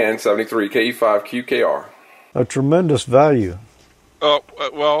Old Man 73 KE5 QKR. A tremendous value. Oh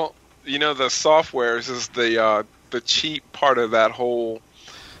well. You know, the softwares is the cheap part of that whole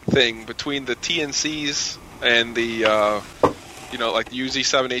thing. Between the TNCs and the like the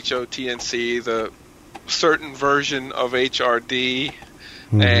UZ7HO TNC, the certain version of HRD,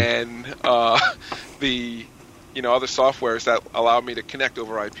 and the other softwares that allow me to connect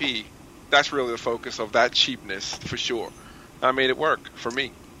over IP. That's really the focus of that cheapness for sure. I made it work for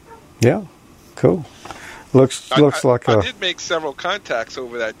me. Yeah, cool. Looks like I did make several contacts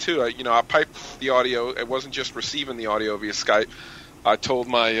over that too. I piped the audio. It wasn't just receiving the audio via Skype. I told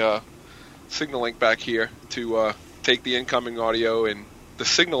my signal link back here to take the incoming audio, and the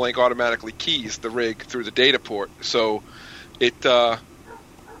signal link automatically keys the rig through the data port. So I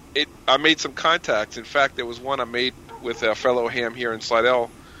made some contacts. In fact, there was one I made with a fellow ham here in Slidell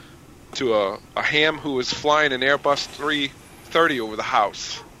to a ham who was flying an Airbus 330 over the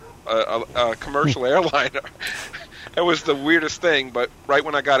house. A commercial airliner. It was the weirdest thing, but right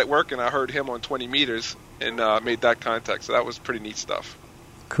when I got it working, I heard him on 20 meters and made that contact. So that was pretty neat stuff.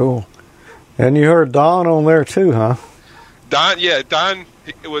 Cool. And you heard Don on there too, huh? Don,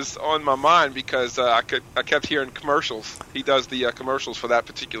 it was on my mind because I kept hearing commercials. He does the commercials for that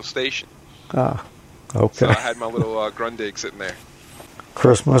particular station. Ah, okay. So I had my little Grundig sitting there.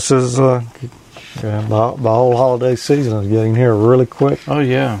 Christmas is the whole holiday season is getting here really quick. Oh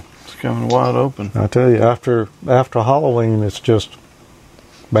yeah. Coming wide open. I tell you, after Halloween, it's just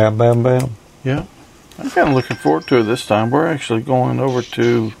bam, bam, bam. Yeah, I'm kind of looking forward to it this time. We're actually going over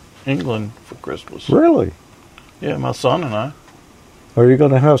to England for Christmas. Really? Yeah, my son and I. Are you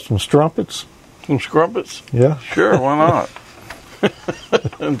going to have some strumpets? Some scrumpets? Yeah. Sure, why not?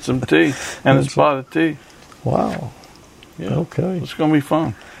 And some tea. And a spot of tea. Wow. Yeah. Okay. It's going to be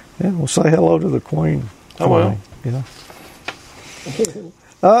fun. Yeah, well, say hello to the Queen. I will. Yeah.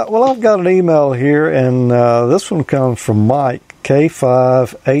 Well, I've got an email here, and this one comes from Mike,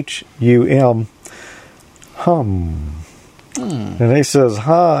 K5HUM. And he says,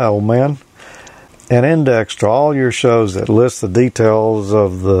 "Hi, old man. An index to all your shows that lists the details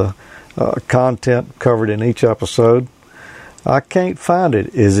of the content covered in each episode. I can't find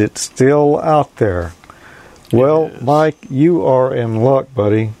it. Is it still out there?" Well, Mike, you are in luck,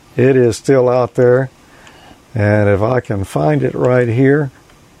 buddy. It is still out there. And if I can find it right here,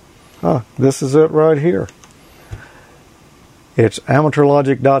 this is it right here. It's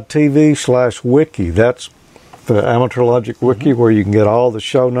amateurlogic.tv/wiki. That's the Amateur Logic Wiki where you can get all the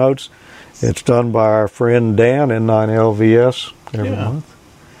show notes. It's done by our friend Dan, N9LVS, every month.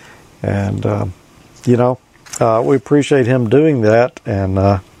 And, we appreciate him doing that. And,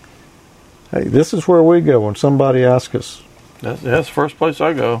 hey, this is where we go when somebody asks us. That's the first place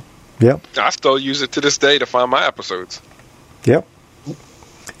I go. Yep. I still use it to this day to find my episodes. Yep.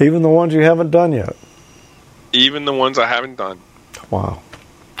 Even the ones you haven't done yet. Even the ones I haven't done. Wow.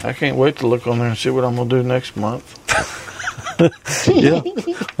 I can't wait to look on there and see what I'm going to do next month. Yeah.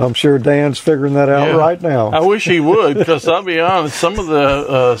 I'm sure Dan's figuring that out right now. I wish he would, because I'll be honest, some of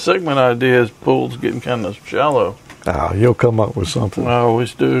the segment ideas pool's getting kind of shallow. You'll come up with something. I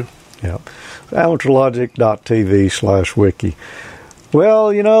always do. Yep. amateurlogic.tv/wiki.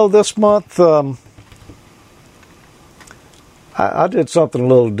 Well, this month I did something a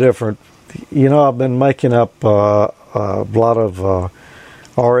little different. I've been making up a lot of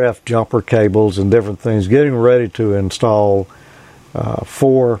RF jumper cables and different things, getting ready to install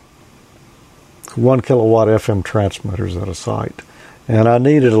 4 1 kilowatt FM transmitters at a site. And I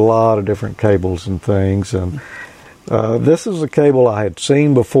needed a lot of different cables and things. And this is a cable I had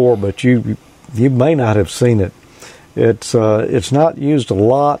seen before, but you may not have seen it. It's not used a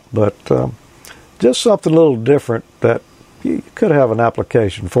lot, but just something a little different that you could have an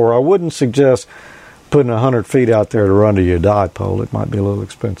application for. I wouldn't suggest putting 100 feet out there to run to your dipole. It might be a little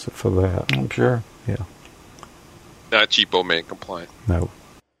expensive for that. I'm sure. Yeah. Not cheapo man compliant. No.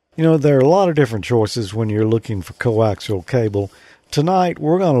 There are a lot of different choices when you're looking for coaxial cable. Tonight,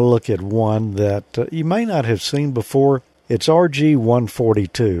 we're going to look at one that you may not have seen before. It's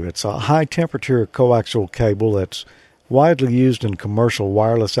RG142. It's a high-temperature coaxial cable that's widely used in commercial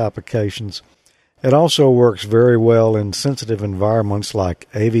wireless applications. It also works very well in sensitive environments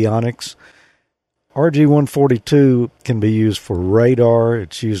like avionics. RG142 can be used for radar.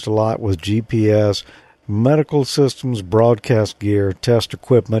 It's used a lot with GPS, medical systems, broadcast gear, test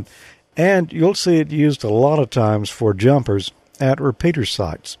equipment, and you'll see it used a lot of times for jumpers at repeater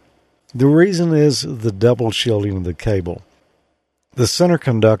sites. The reason is the double shielding of the cable. The center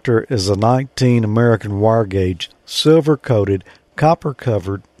conductor is a 19 American wire gauge, silver-coated,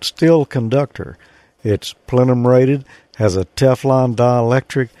 copper-covered steel conductor. It's plenum rated, has a Teflon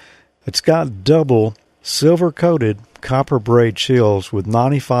dielectric. It's got double silver-coated copper braid shields with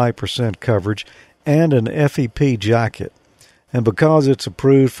 95% coverage and an FEP jacket. And because it's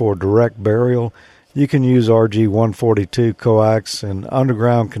approved for direct burial, you can use RG142 coax and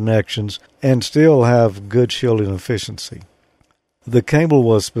underground connections and still have good shielding efficiency. The cable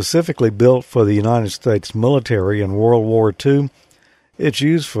was specifically built for the United States military in World War II. It's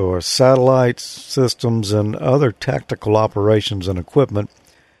used for satellites, systems, and other tactical operations and equipment.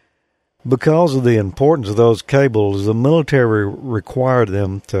 Because of the importance of those cables, the military required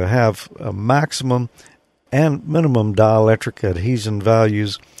them to have a maximum and minimum dielectric adhesion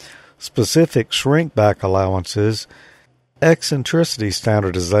values, specific shrink-back allowances, eccentricity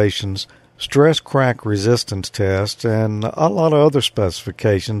standardizations, stress crack resistance tests, and a lot of other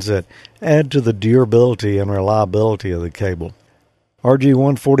specifications that add to the durability and reliability of the cable.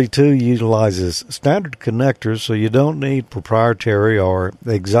 RG142 utilizes standard connectors, so you don't need proprietary or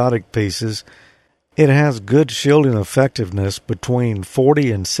exotic pieces. It has good shielding effectiveness between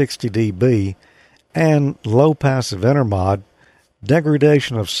 40 and 60 dB, and low passive intermod.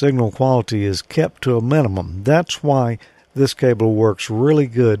 Degradation of signal quality is kept to a minimum. That's why this cable works really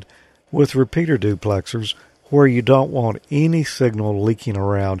good with repeater duplexers, where you don't want any signal leaking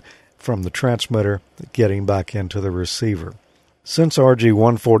around from the transmitter getting back into the receiver. Since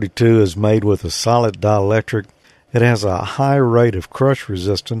RG142 is made with a solid dielectric, it has a high rate of crush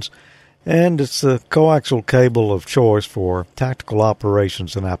resistance, and it's the coaxial cable of choice for tactical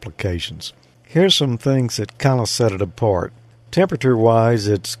operations and applications. Here's some things that kind of set it apart. Temperature-wise,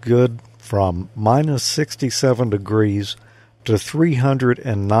 it's good from minus 67 degrees to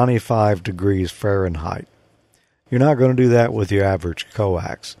 395 degrees Fahrenheit. You're not going to do that with your average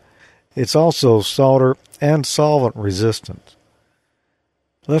coax. It's also solder and solvent resistant.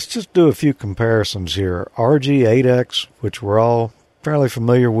 Let's just do a few comparisons here. RG8X, which we're all fairly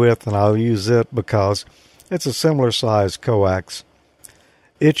familiar with, and I'll use it because it's a similar size coax.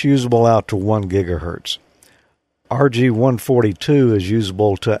 It's usable out to 1 gigahertz. RG142 is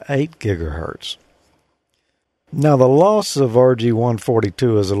usable to 8 gigahertz. Now, the loss of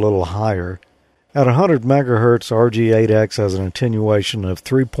RG142 is a little higher. At 100 megahertz, RG8X has an attenuation of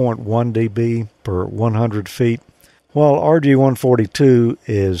 3.1 dB per 100 feet, while RG142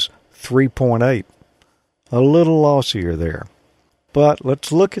 is 3.8. A little lossier there. But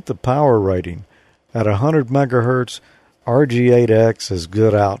let's look at the power rating. At 100 megahertz, RG8X is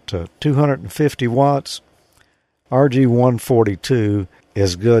good out to 250 watts. RG142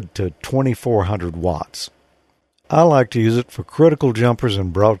 is good to 2400 watts. I like to use it for critical jumpers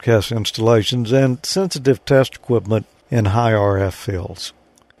and broadcast installations and sensitive test equipment in high RF fields.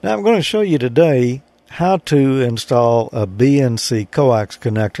 Now I'm going to show you today how to install a BNC coax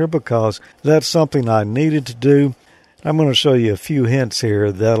connector because that's something I needed to do. I'm going to show you a few hints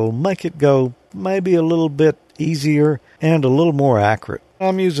here that'll make it go maybe a little bit easier and a little more accurate.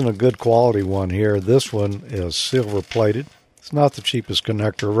 I'm using a good quality one here. This one is silver plated. It's not the cheapest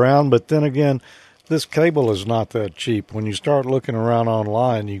connector around, but then again, this cable is not that cheap. When you start looking around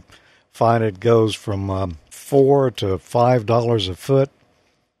online, you find it goes from $4 to $5 a foot.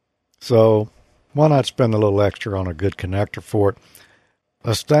 So why not spend a little extra on a good connector for it?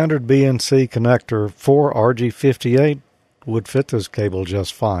 A standard BNC connector for RG58 would fit this cable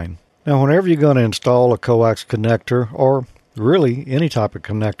just fine. Now, whenever you're going to install a coax connector, or really any type of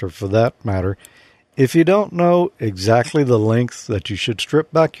connector for that matter, if you don't know exactly the length that you should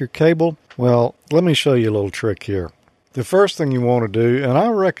strip back your cable, well, let me show you a little trick here. The first thing you want to do, and I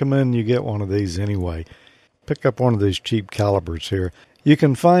recommend you get one of these anyway, pick up one of these cheap calibers here. You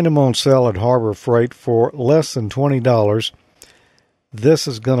can find them on sale at Harbor Freight for less than $20. This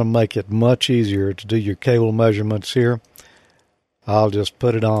is going to make it much easier to do your cable measurements here. I'll just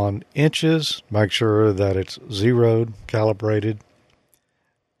put it on inches, make sure that it's zeroed, calibrated.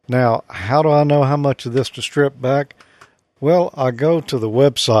 Now, how do I know how much of this to strip back? Well, I go to the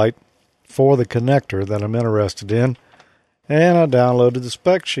website for the connector that I'm interested in, and I downloaded the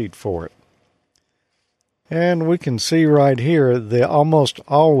spec sheet for it. And we can see right here, they almost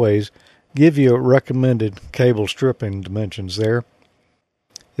always give you recommended cable stripping dimensions there.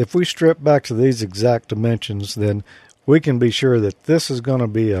 If we strip back to these exact dimensions, then we can be sure that this is going to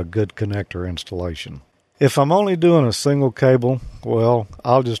be a good connector installation. If I'm only doing a single cable, well,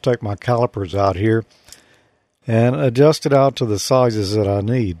 I'll just take my calipers out here and adjust it out to the sizes that I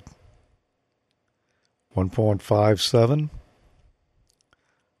need. 1.57.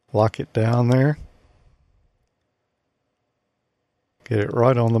 Lock it down there. Get it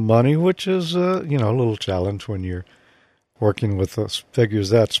right on the money, which is, a little challenge when you're working with figures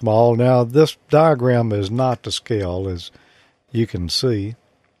that small. Now, this diagram is not to scale, as you can see.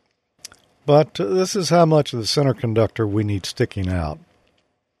 But this is how much of the center conductor we need sticking out.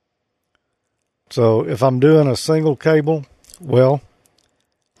 So if I'm doing a single cable, well,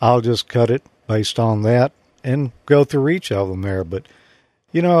 I'll just cut it based on that and go through each of them there. But,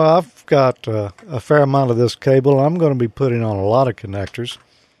 I've got a fair amount of this cable. I'm going to be putting on a lot of connectors.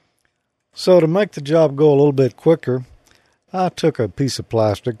 So to make the job go a little bit quicker, I took a piece of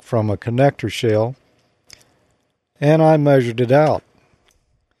plastic from a connector shell and I measured it out.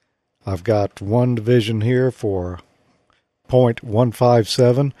 I've got one division here for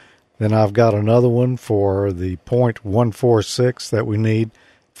 0.157. Then I've got another one for the 0.146 that we need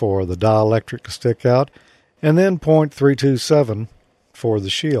for the dielectric to stick out. And then 0.327 for the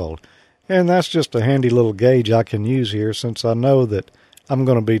shield. And that's just a handy little gauge I can use here since I know that I'm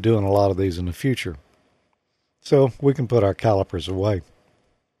going to be doing a lot of these in the future. So we can put our calipers away.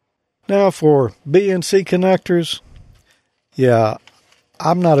 Now for BNC connectors, yeah,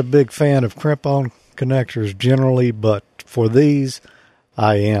 I'm not a big fan of crimp-on connectors generally, but for these,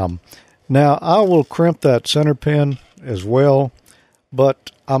 I am. Now, I will crimp that center pin as well, but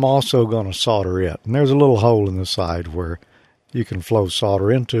I'm also going to solder it. And there's a little hole in the side where you can flow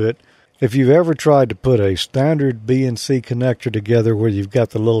solder into it. If you've ever tried to put a standard BNC connector together where you've got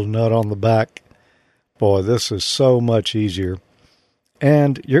the little nut on the back, boy, this is so much easier.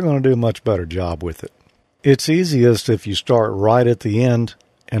 And you're going to do a much better job with it. It's easiest if you start right at the end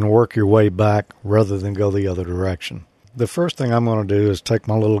and work your way back rather than go the other direction. The first thing I'm going to do is take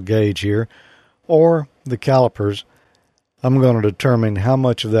my little gauge here, or the calipers, I'm going to determine how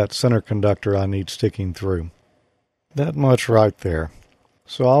much of that center conductor I need sticking through. That much right there.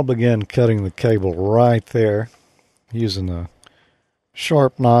 So I'll begin cutting the cable right there using a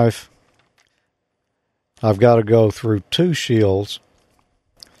sharp knife. I've got to go through 2 shields.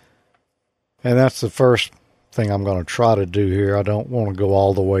 And that's the first thing I'm going to try to do here. I don't want to go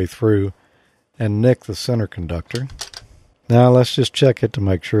all the way through and nick the center conductor. Now let's just check it to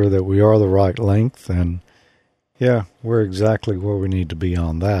make sure that we are the right length, and yeah, we're exactly where we need to be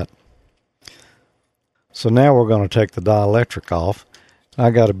on that. So now we're going to take the dielectric off.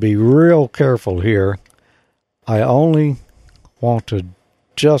 I got to be real careful here. I only want to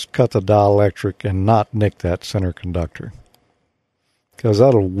just cut the dielectric and not nick that center conductor, because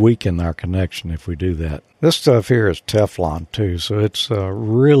that'll weaken our connection if we do that. This stuff here is Teflon too, so it's a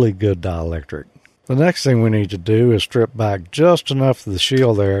really good dielectric. The next thing we need to do is strip back just enough of the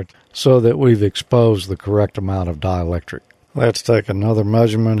shield there so that we've exposed the correct amount of dielectric. Let's take another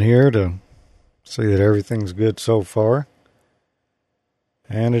measurement here to see that everything's good so far.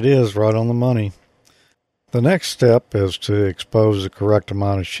 And it is right on the money. The next step is to expose the correct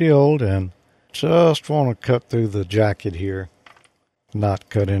amount of shield, and just want to cut through the jacket here, not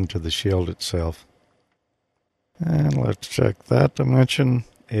cut into the shield itself. And let's check that dimension.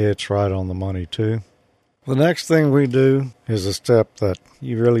 It's right on the money too. The next thing we do is a step that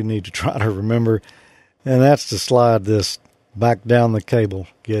you really need to try to remember, and that's to slide this back down the cable,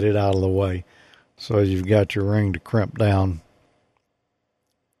 get it out of the way, so you've got your ring to crimp down.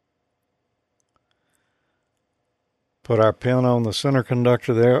 Put our pin on the center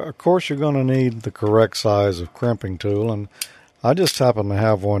conductor there. Of course, you're going to need the correct size of crimping tool, and I just happen to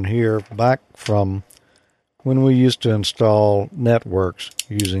have one here back from when we used to install networks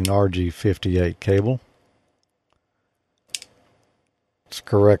using RG58 cable. It's the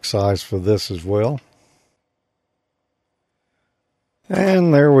correct size for this as well.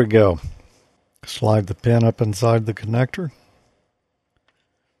 And there we go. Slide the pin up inside the connector.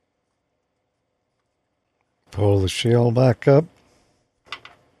 Pull the shield back up.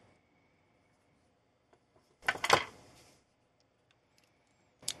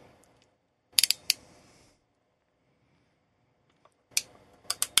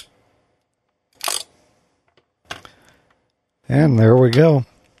 And there we go.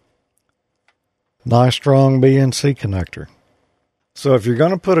 Nice strong BNC connector. So if you're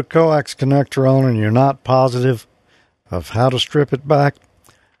going to put a coax connector on and you're not positive of how to strip it back,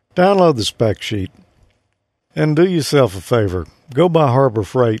 download the spec sheet. And do yourself a favor. Go by Harbor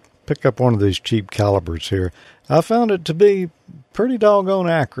Freight. Pick up one of these cheap calibers here. I found it to be pretty doggone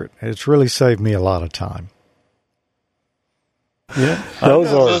accurate. It's really saved me a lot of time. Yeah,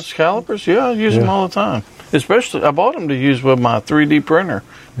 those calipers. Yeah, I use them all the time. Especially, I bought them to use with my 3D printer,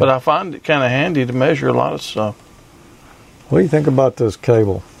 but I find it kind of handy to measure a lot of stuff. What do you think about this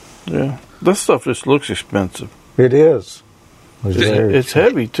cable? Yeah, this stuff just looks expensive. It is. It's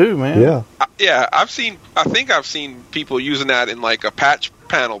heavy too, man. Yeah. Yeah, I think I've seen people using that in like a patch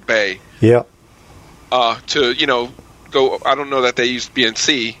panel bay. Yeah. To go. I don't know that they use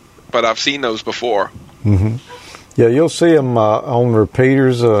BNC, but I've seen those before. Mm-hmm. Yeah, you'll see them on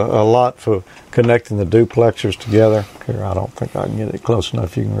repeaters a lot for connecting the duplexers together. Here, I don't think I can get it close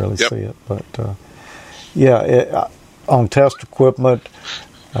enough you can really see it. But, on test equipment,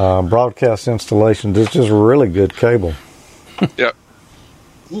 broadcast installations, it's just a really good cable. Yep.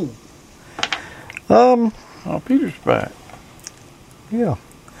 Peter's back. Yeah.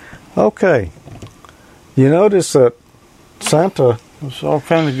 Okay. You notice that Santa... There's all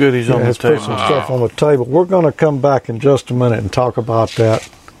kind of goodies on the table. Put some stuff on the table. We're going to come back in just a minute and talk about that.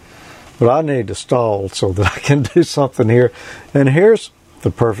 But I need to stall so that I can do something here. And here's the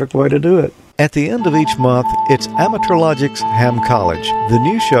perfect way to do it. At the end of each month, it's Amateurlogic's Ham College, the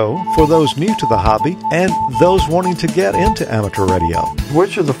new show for those new to the hobby and those wanting to get into amateur radio.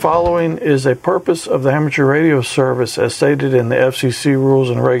 Which of the following is a purpose of the amateur radio service as stated in the FCC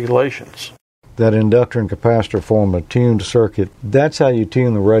rules and regulations? That inductor and capacitor form a tuned circuit. That's how you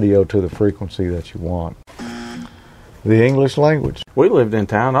tune the radio to the frequency that you want. The English language. We lived in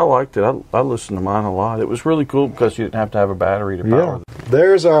town. I liked it. I listened to mine a lot. It was really cool because you didn't have to have a battery to power it.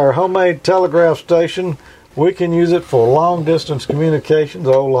 There's our homemade telegraph station. We can use it for long-distance communications,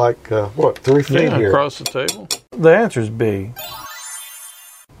 3 feet here? Across the table. The answer is B.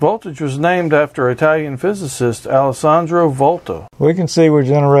 Voltage was named after Italian physicist Alessandro Volta. We can see we're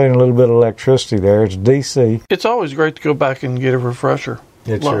generating a little bit of electricity there. It's DC. It's always great to go back and get a refresher.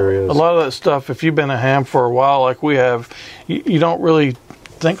 It sure is. A lot of that stuff, if you've been a ham for a while like we have, you don't really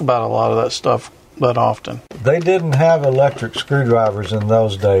think about a lot of that stuff that often. They didn't have electric screwdrivers in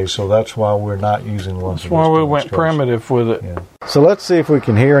those days, so that's why we're not using one. That's why we went primitive with it. Yeah. So let's see if we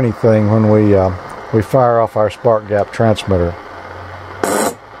can hear anything when we fire off our spark gap transmitter.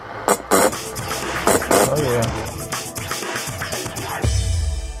 Oh yeah.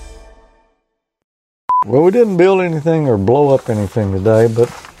 Well, we didn't build anything or blow up anything today, but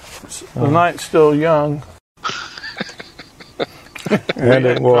the night's still young. And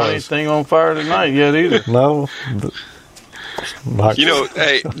it was. Anything on fire tonight yet either? No.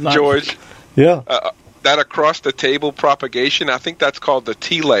 Hey, George. Yeah. That across the table propagation, I think that's called the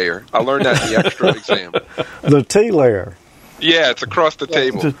T layer. I learned that in the extra exam. The T layer. Yeah, it's across the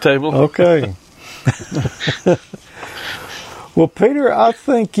table. The table. Okay. Well, Peter, I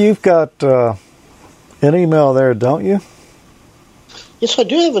think you've got an email there, don't you? Yes, I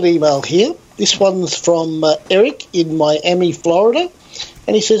do have an email here. This one's from Eric in Miami, Florida.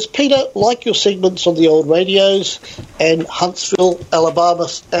 And he says, Peter, like your segments on the old radios and Huntsville, Alabama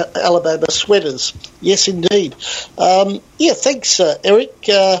sweaters. Yes, indeed. Thanks, Eric.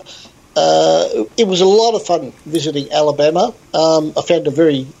 It was a lot of fun visiting Alabama. I found a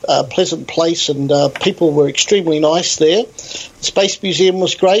very pleasant place, and people were extremely nice there. The Space Museum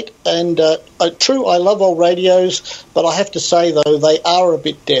was great, and true, I love old radios, but I have to say, though, they are a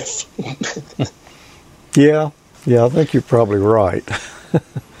bit deaf. Yeah, I think you're probably right.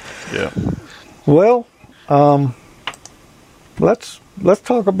 Yeah. Well, let's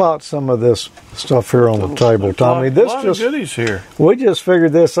talk about some of this stuff here on the table, Tommy. A lot of goodies here. We just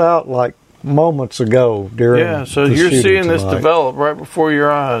figured this out like moments ago during. Yeah, so you're seeing this develop right before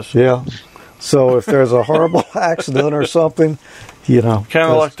your eyes. Yeah. So if there's a horrible accident or something, kind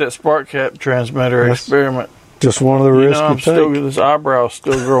of like that spark gap transmitter experiment. Just one of the risks you take. This eyebrow's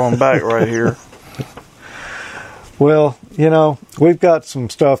still growing back right here. Well, we've got some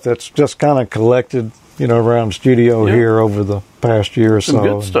stuff that's just kind of collected, around the studio here over the past year or so. Some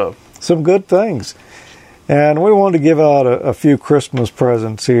good stuff. Some good things. And we wanted to give out a few Christmas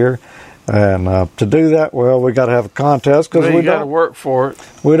presents here. And to do that, we got to have a contest because we got to work for it.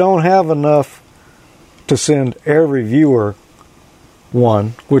 We don't have enough to send every viewer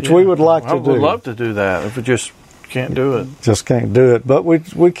one, which we would like to do. I would love to do that if we just can't do it. Just can't do it. But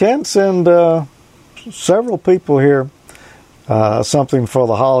we can send several people here something for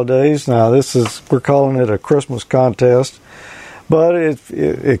the holidays. Now, we're calling it a Christmas contest, but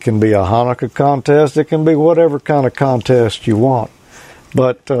it can be a Hanukkah contest. It can be whatever kind of contest you want.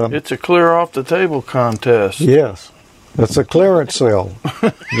 But it's a clear off the table contest. Yes, it's a clearance sale,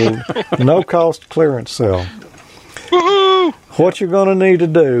 no cost clearance sale. Woohoo! What you're going to need to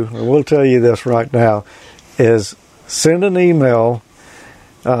do, and we'll tell you this right now, is send an email.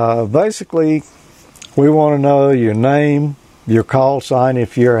 Basically, we want to know your name, your call sign.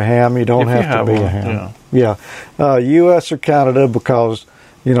 If you're a ham, you don't have to be a ham. Yeah. U.S. or Canada, because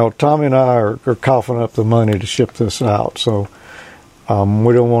Tommy and I are coughing up the money to ship this out. So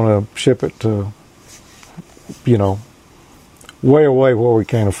we don't want to ship it to way away where we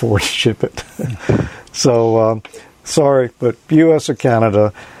can't afford to ship it. So sorry, but U.S. or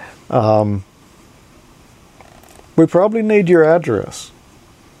Canada. We probably need your address.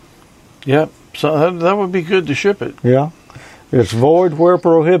 Yep. So that would be good to ship it. Yeah. It's void where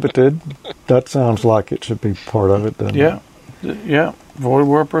prohibited. That sounds like it should be part of it, doesn't it? Yeah. Void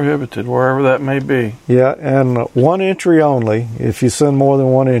where prohibited, wherever that may be. Yeah, and one entry only. If you send more than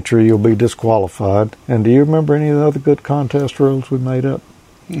one entry, you'll be disqualified. And do you remember any of the other good contest rules we made up?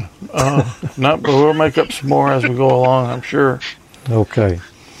 Not, but we'll make up some more as we go along, I'm sure. Okay.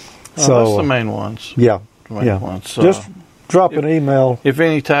 So that's the main ones. Yeah. The main ones. So just drop an email. If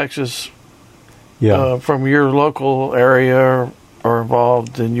any taxes from your local area are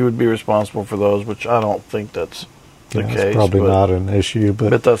involved, then you would be responsible for those, which I don't think that's the case. It's probably not an issue.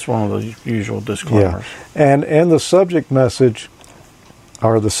 But that's one of the usual disclaimers. Yeah. And in the subject message,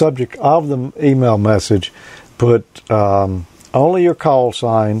 or the subject of the email message, put only your call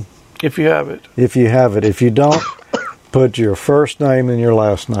sign. If you have it. If you have it. If you don't, put your first name and your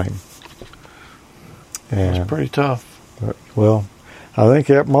last name. And, that's pretty tough. Well, I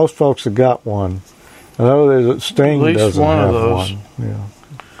think most folks have got one. I know there's Sting doesn't have one.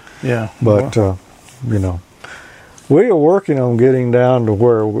 Yeah. But we are working on getting down to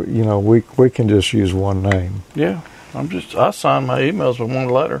where we can just use one name. Yeah. I sign my emails with one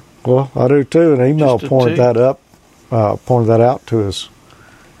letter. Well, I do too. An email pointed that out to us.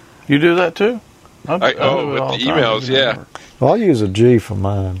 You do that too? With the emails, yeah. Well, I'll use a G for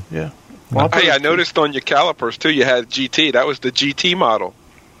mine. Yeah. Well, I noticed on your calipers too, you had GT. That was the GT model.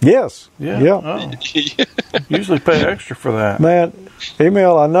 Yes. Yeah. Oh. Usually pay extra for that. Man,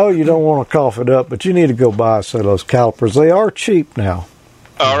 Emil, I know you don't want to cough it up, but you need to go buy a set of those calipers. They are cheap now.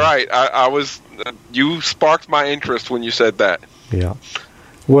 All right. I was. You sparked my interest when you said that. Yeah.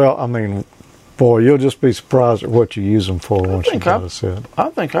 Well, I mean, boy, you'll just be surprised at what you use them for once you buy a set. I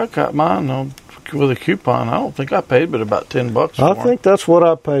think I got mine with a coupon. I don't think I paid but about $10 for I think that's what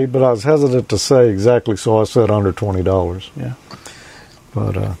I paid, but I was hesitant to say exactly, so I said under $20. Yeah.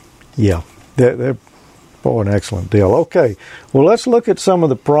 But, yeah, they're an excellent deal. Okay, well, let's look at some of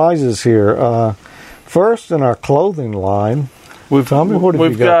the prizes here. First, in our clothing line, tell me what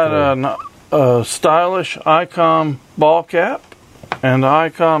we've got a stylish ICOM ball cap and the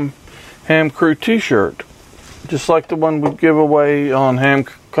ICOM Ham Crew T-shirt, just like the one we give away on Ham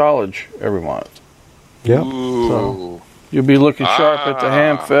College every month. Yep. So you'll be looking sharp at the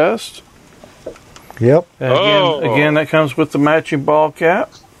Ham Fest. Yep. Again, that comes with the matching ball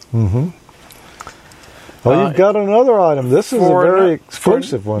cap. Mm-hmm. Well, you've got another item. This is a very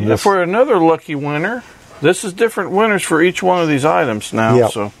exclusive one. For another lucky winner. This is different winners for each one of these items now.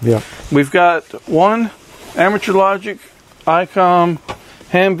 Yep. So yep. We've got one Amateur Logic ICOM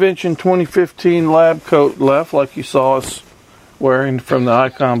Hamvention 2015 lab coat left, like you saw us wearing from the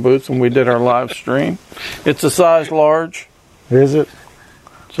ICOM booth when we did our live stream. It's a size large. Is it?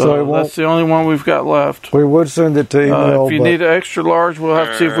 So that's the only one we've got left. We would send it to email. If you need an extra large, we'll have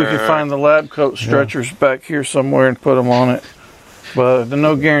to see if we can find the lab coat stretchers back here somewhere and put them on it. But there's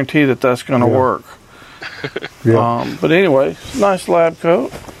no guarantee that that's going to work. Yeah. But anyway, nice lab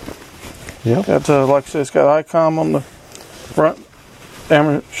coat. Yeah. Got like I said, it's got ICOM on the front,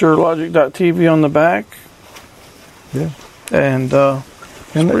 AmateurLogic.tv on the back. Yeah. And nice.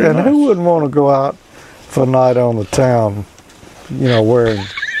 Who wouldn't want to go out for a night on the town, wearing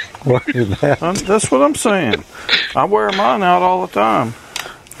that? That's what I'm saying. I wear mine out all the time.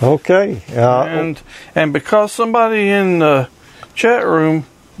 Okay. And because somebody in the chat room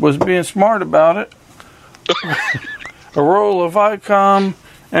was being smart about it, a roll of ICOM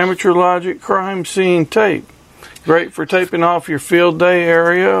Amateur Logic crime scene tape. Great for taping off your field day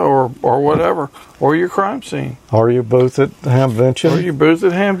area or whatever, or your crime scene. Or your booth at Hamvention. Or your booth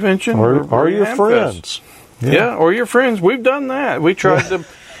at Hamvention. Or your friends. Yeah, or your friends. We've done that. We tried to.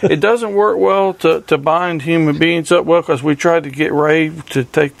 It doesn't work well to bind human beings up well because we tried to get Ray to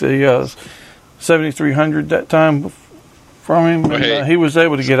take the 7300 that time from him. And, he was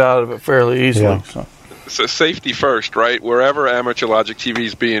able to get out of it fairly easily. Yeah. So safety first, right? Wherever Amateur Logic TV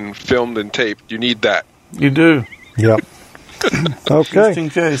is being filmed and taped, you need that. You do. Yep. Okay. Just in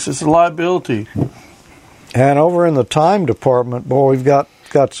case. It's a liability. And over in the time department, boy, we've got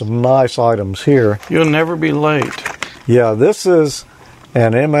some nice items here. You'll never be late. Yeah, this is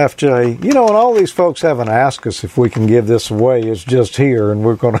an MFJ. And all these folks haven't asked us if we can give this away. It's just here, and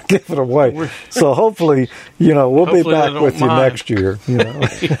we're going to give it away. So hopefully, we'll be back with you next year.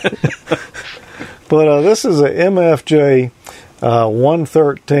 But this is a MFJ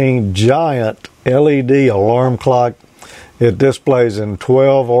 113 giant LED alarm clock. It displays in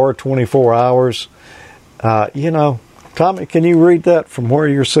 12 or 24 hours. Tommy, can you read that from where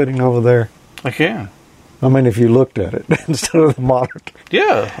you're sitting over there? I can. I mean, if you looked at it instead of the monitor.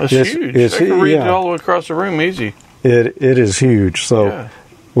 Yeah, it's huge. I can read it all the way across the room easy. It is huge. So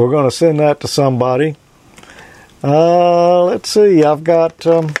we're going to send that to somebody. Let's see. I've got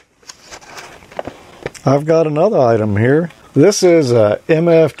another item here. This is a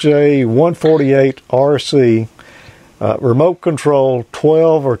MFJ 148 RC remote control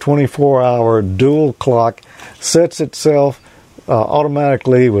 12 or 24 hour dual clock. Sets itself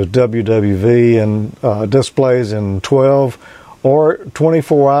automatically with WWV and displays in 12 or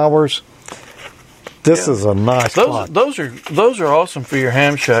 24 hours. This is a nice clock. Those are awesome for your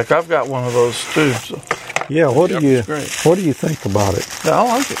ham shack. I've got one of those too. So. Yeah, what do you think about it? Yeah, I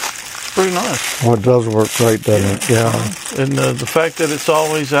like it. It's pretty nice. Well, it does work great, doesn't it? Yeah. And the fact that it's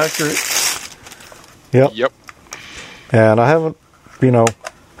always accurate. Yep. And I haven't,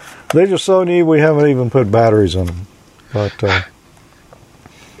 they're just so neat we haven't even put batteries in them. But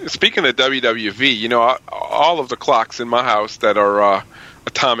speaking of WWV, all of the clocks in my house that are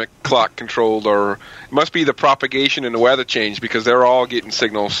atomic clock controlled, or it must be the propagation and the weather change because they're all getting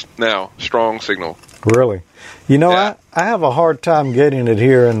signals now, strong signal. Really? I have a hard time getting it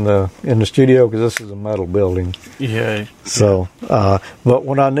here in the studio because this is a metal building. Yeah. So, but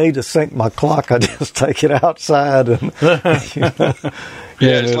when I need to sync my clock, I just take it outside and just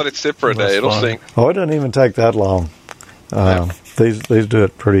let it sit for a day. It'll sync. Oh, it doesn't even take that long. These do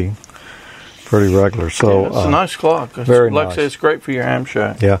it pretty regular. So it's a nice clock. Very nice. Like I say, it's great for your ham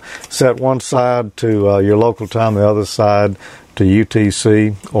shack. Yeah, set one side to your local time, the other side to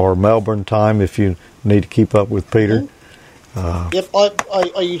UTC or Melbourne time if you need to keep up with Peter. Yep,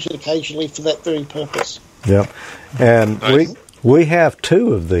 I use it occasionally for that very purpose. Yep, and Nice. we have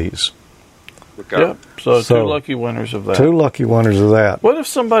 2 of these. Look out. Yep. So 2 So, lucky winners of that. 2 lucky winners of that. What if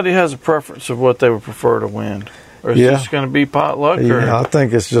somebody has a preference of what they would prefer to win? Or is Yeah. this going to be potluck? Or? Yeah, I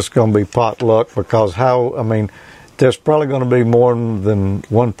think it's just going to be potluck because there's probably going to be more than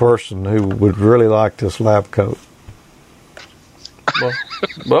one person who would really like this lab coat.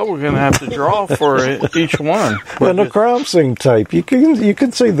 Well, we're going to have to draw for each one. And the crime scene tape, you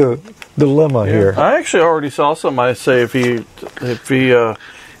can see the dilemma here. I actually already saw somebody say if he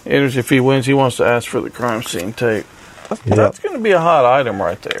enters, if he wins, he wants to ask for the crime scene tape. Yeah. That's going to be a hot item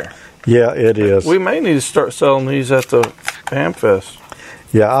right there. Yeah, it is. We may need to start selling these at the Hamfest.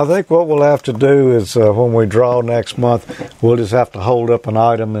 Yeah, I think what we'll have to do is when we draw next month, we'll just have to hold up an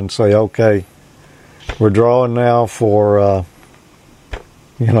item and say, okay, we're drawing now for,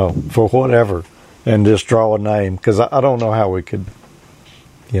 for whatever, and just draw a name. Because I don't know how we could,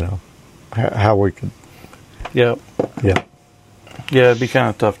 how we could. Yep. Yeah. Yeah, it'd be kind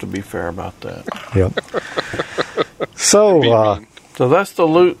of tough to be fair about that. Yep. So, So that's the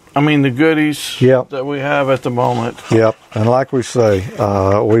loot, the goodies Yep. that we have at the moment. yep. And like we say,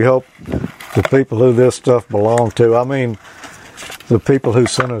 we hope the people who this stuff belong to, the people who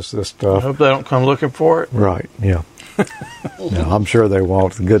sent us this I stuff. hope they don't come looking for it. Right, yeah. No, I'm sure they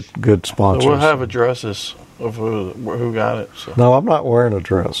won't. Good So sponsors. we'll have addresses of who got it. So. No, I'm not wearing a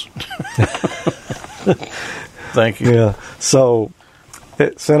dress. Thank you. Yeah. So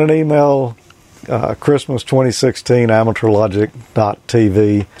send an email, Christmas 2016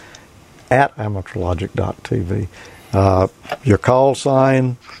 amateurlogic.tv at amateurlogic.tv. Your call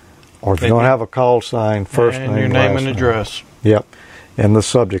sign, or if you don't have a call sign, first and name, your name last and address. Yep. And the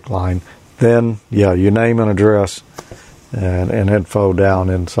subject line. Then, your name and address and info down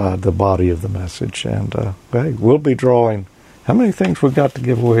inside the body of the message. And, hey, we'll be drawing. How many things we've got to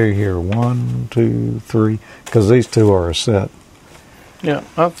give away here? 1, 2, 3. Because these 2 are a set. Yeah,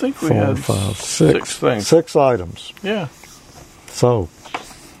 I think we 4, had 5, 6 things. 6 items. Yeah. So,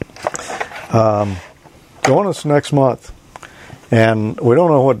 join us next month. And we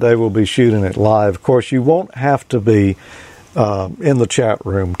don't know what day we'll be shooting it live. Of course, you won't have to be in the chat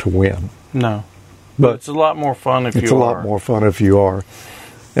room to win. No. But But it's a lot more fun if you are. It's a lot more fun if you are.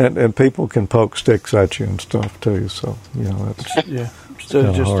 And people can poke sticks at you and stuff, too. So, that's Yeah. Instead of kind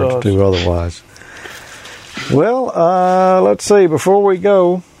of just hard us. to do otherwise. Well, let's see. Before we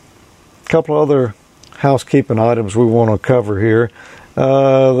go, a couple of other housekeeping items we want to cover here.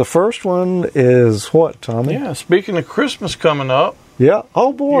 The first one is what, Tommy? Yeah, speaking of Christmas coming up, Yeah.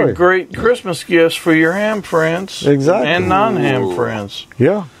 Oh, boy. your great Christmas gifts for your ham friends. Exactly. And non-ham friends.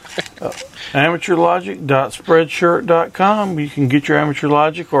 Yeah. AmateurLogic.Spreadshirt.com. You can get your Amateur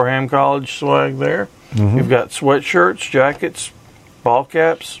Logic or Ham College swag there. Mm-hmm. You've got sweatshirts, jackets, ball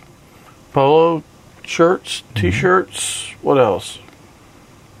caps, polo shirts, T-shirts. What else?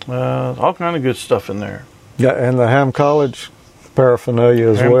 All kind of good stuff in there. Yeah, and the Ham College paraphernalia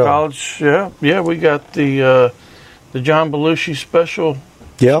as Ham well. College, yeah. We got the John Belushi special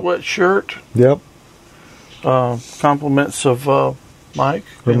Yep. sweatshirt. Yep. Compliments of Mike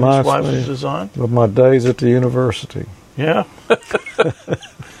and his Reminds wife's me. design. Of my days at the university. Yeah.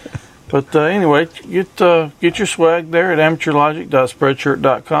 But anyway, get your swag there at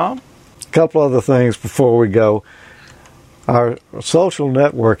AmateurLogic.Spreadshirt.com. A couple other things before we go. Our social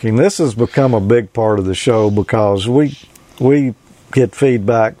networking, this has become a big part of the show because we get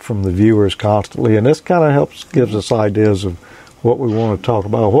feedback from the viewers constantly, and this kind of gives us ideas of what we want to talk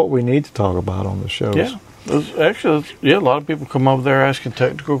about, what we need to talk about on the shows. Yeah. Actually, a lot of people come over there asking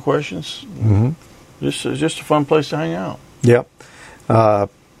technical questions. Mm-hmm. It's just a fun place to hang out. Yep.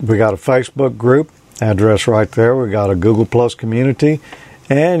 We got a Facebook group, address right there. We got a Google Plus community,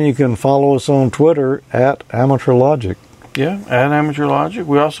 and you can follow us on Twitter at Amateur Logic. Yeah, at Amateur Logic.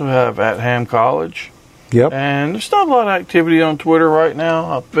 We also have at Ham College. Yep. And there's not a lot of activity on Twitter right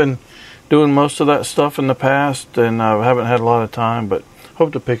now. I've been doing most of that stuff in the past, and I haven't had a lot of time, but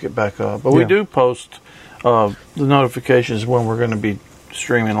hope to pick it back up. But we do post the notifications when we're going to be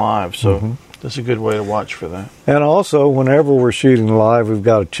streaming live, so that's a good way to watch for that. And also, whenever we're shooting live, we've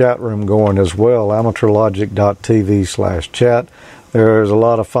got a chat room going as well, amateurlogic.tv/chat. There's a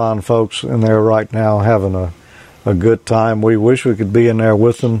lot of fine folks in there right now having a good time. We wish we could be in there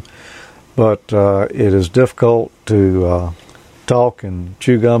with them, but it is difficult to talk and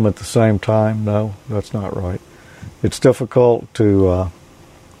chew gum at the same time. No, that's not right. It's difficult to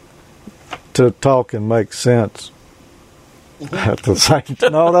talk and make sense at the same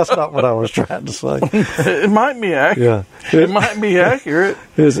time. No, that's not what I was trying to say. It might be accurate. Yeah, It might be accurate.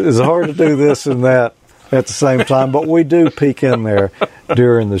 It's hard to do this and that at the same time, but we do peek in there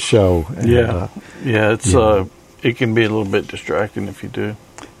during the show. And, it's it can be a little bit distracting if you do.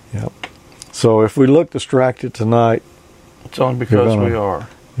 Yep. So if we look distracted tonight, it's only because we are.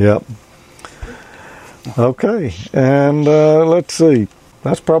 Yep. Okay, and let's see.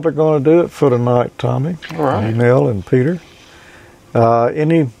 That's probably going to do it for tonight, Tommy. All right. Neil and Peter.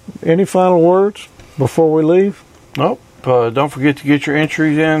 Any final words before we leave? Nope. Don't forget to get your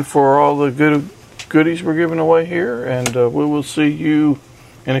entries in for all the goodies we're giving away here, and we will see you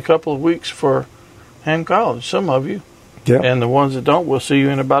in a couple of weeks for Ham College, some of you. Yep. And the ones that don't, we'll see you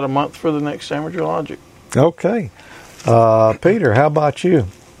in about a month for the next Amateur Logic. Okay. Peter, how about you?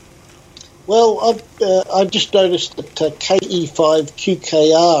 Well, I've just noticed that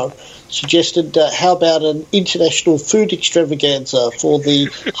KE5QKR suggested how about an international food extravaganza for the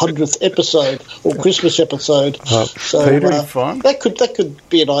 100th episode or Christmas episode. So Peter, fun. That could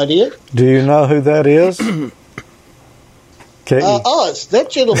be an idea. Do you know who that is? It's that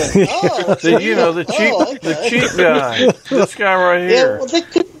gentleman. The cheap guy. This guy right here.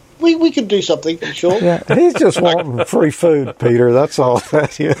 Yeah, well, we could do something, I'm sure. Yeah, he's just wanting free food, Peter. That's all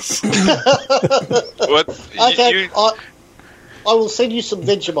that is. Okay, I will send you some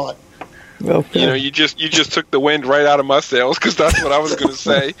Vegemite. Okay. You just took the wind right out of my sails, because that's what I was going to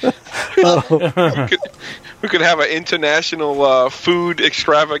say. We could have an international food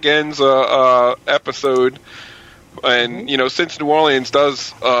extravaganza episode. And, since New Orleans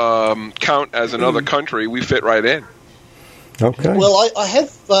does count as another country, we fit right in. Okay. Well, I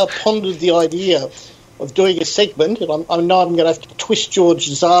have pondered the idea of doing a segment, and I know I'm going to have to twist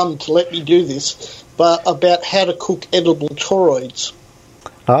George's arm to let me do this, but about how to cook edible toroids.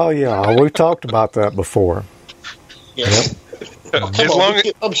 Oh, yeah. We've talked about that before. Yes.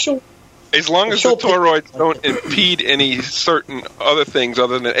 I'm sure. As long as the toroids don't impede any certain other things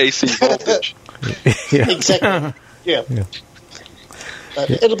other than AC voltage. Yeah. Exactly. Yeah.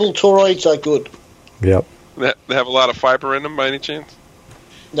 Edible toroids are good. Yep. They have a lot of fiber in them by any chance?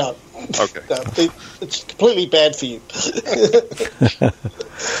 No. Okay. No, it's completely bad for you.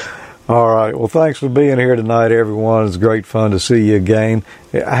 All right. Well, thanks for being here tonight, everyone. It's great fun to see you again.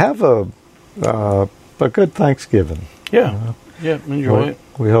 Have a good Thanksgiving. Yeah. Enjoy it.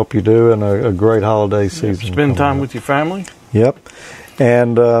 We hope you do, and a great holiday season. Spend time with your family. Yep.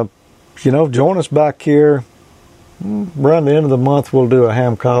 And, join us back here. Around the end of the month, we'll do a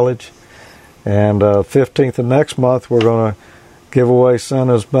Ham College. And 15th of next month, we're going to give away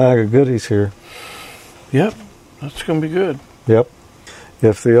Santa's bag of goodies here. Yep. That's going to be good. Yep.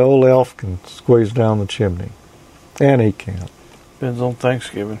 If the old elf can squeeze down the chimney. And he can't. Depends on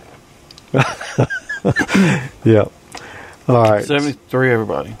Thanksgiving. Yep. All right. 73,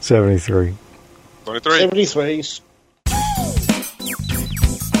 everybody. 73. 73s.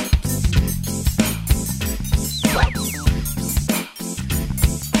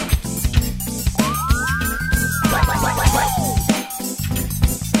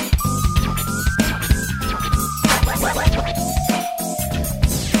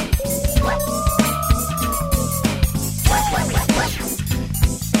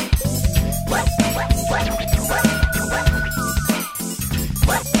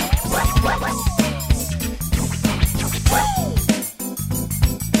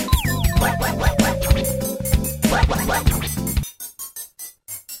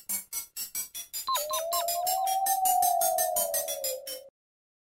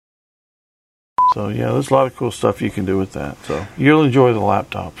 So, there's a lot of cool stuff you can do with that. So, you'll enjoy the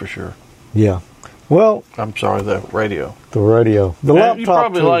laptop for sure. Yeah. Well, I'm sorry, the radio. The radio. The laptop, you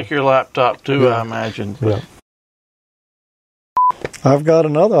probably too. like your laptop, too, I imagine. Yeah. I've got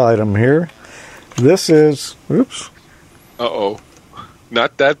another item here. This is... Oops. Uh-oh.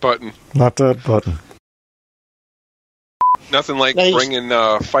 Not that button. Not that button. Nothing like bringing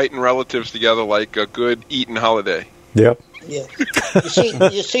fighting relatives together like a good eating holiday. Yep. Yeah.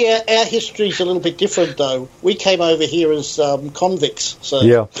 You see, our history's a little bit different, though. We came over here as convicts. So.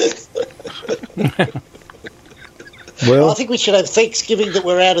 Yeah. Well, I think we should have Thanksgiving that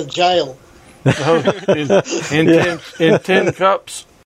we're out of jail. In 10 cups.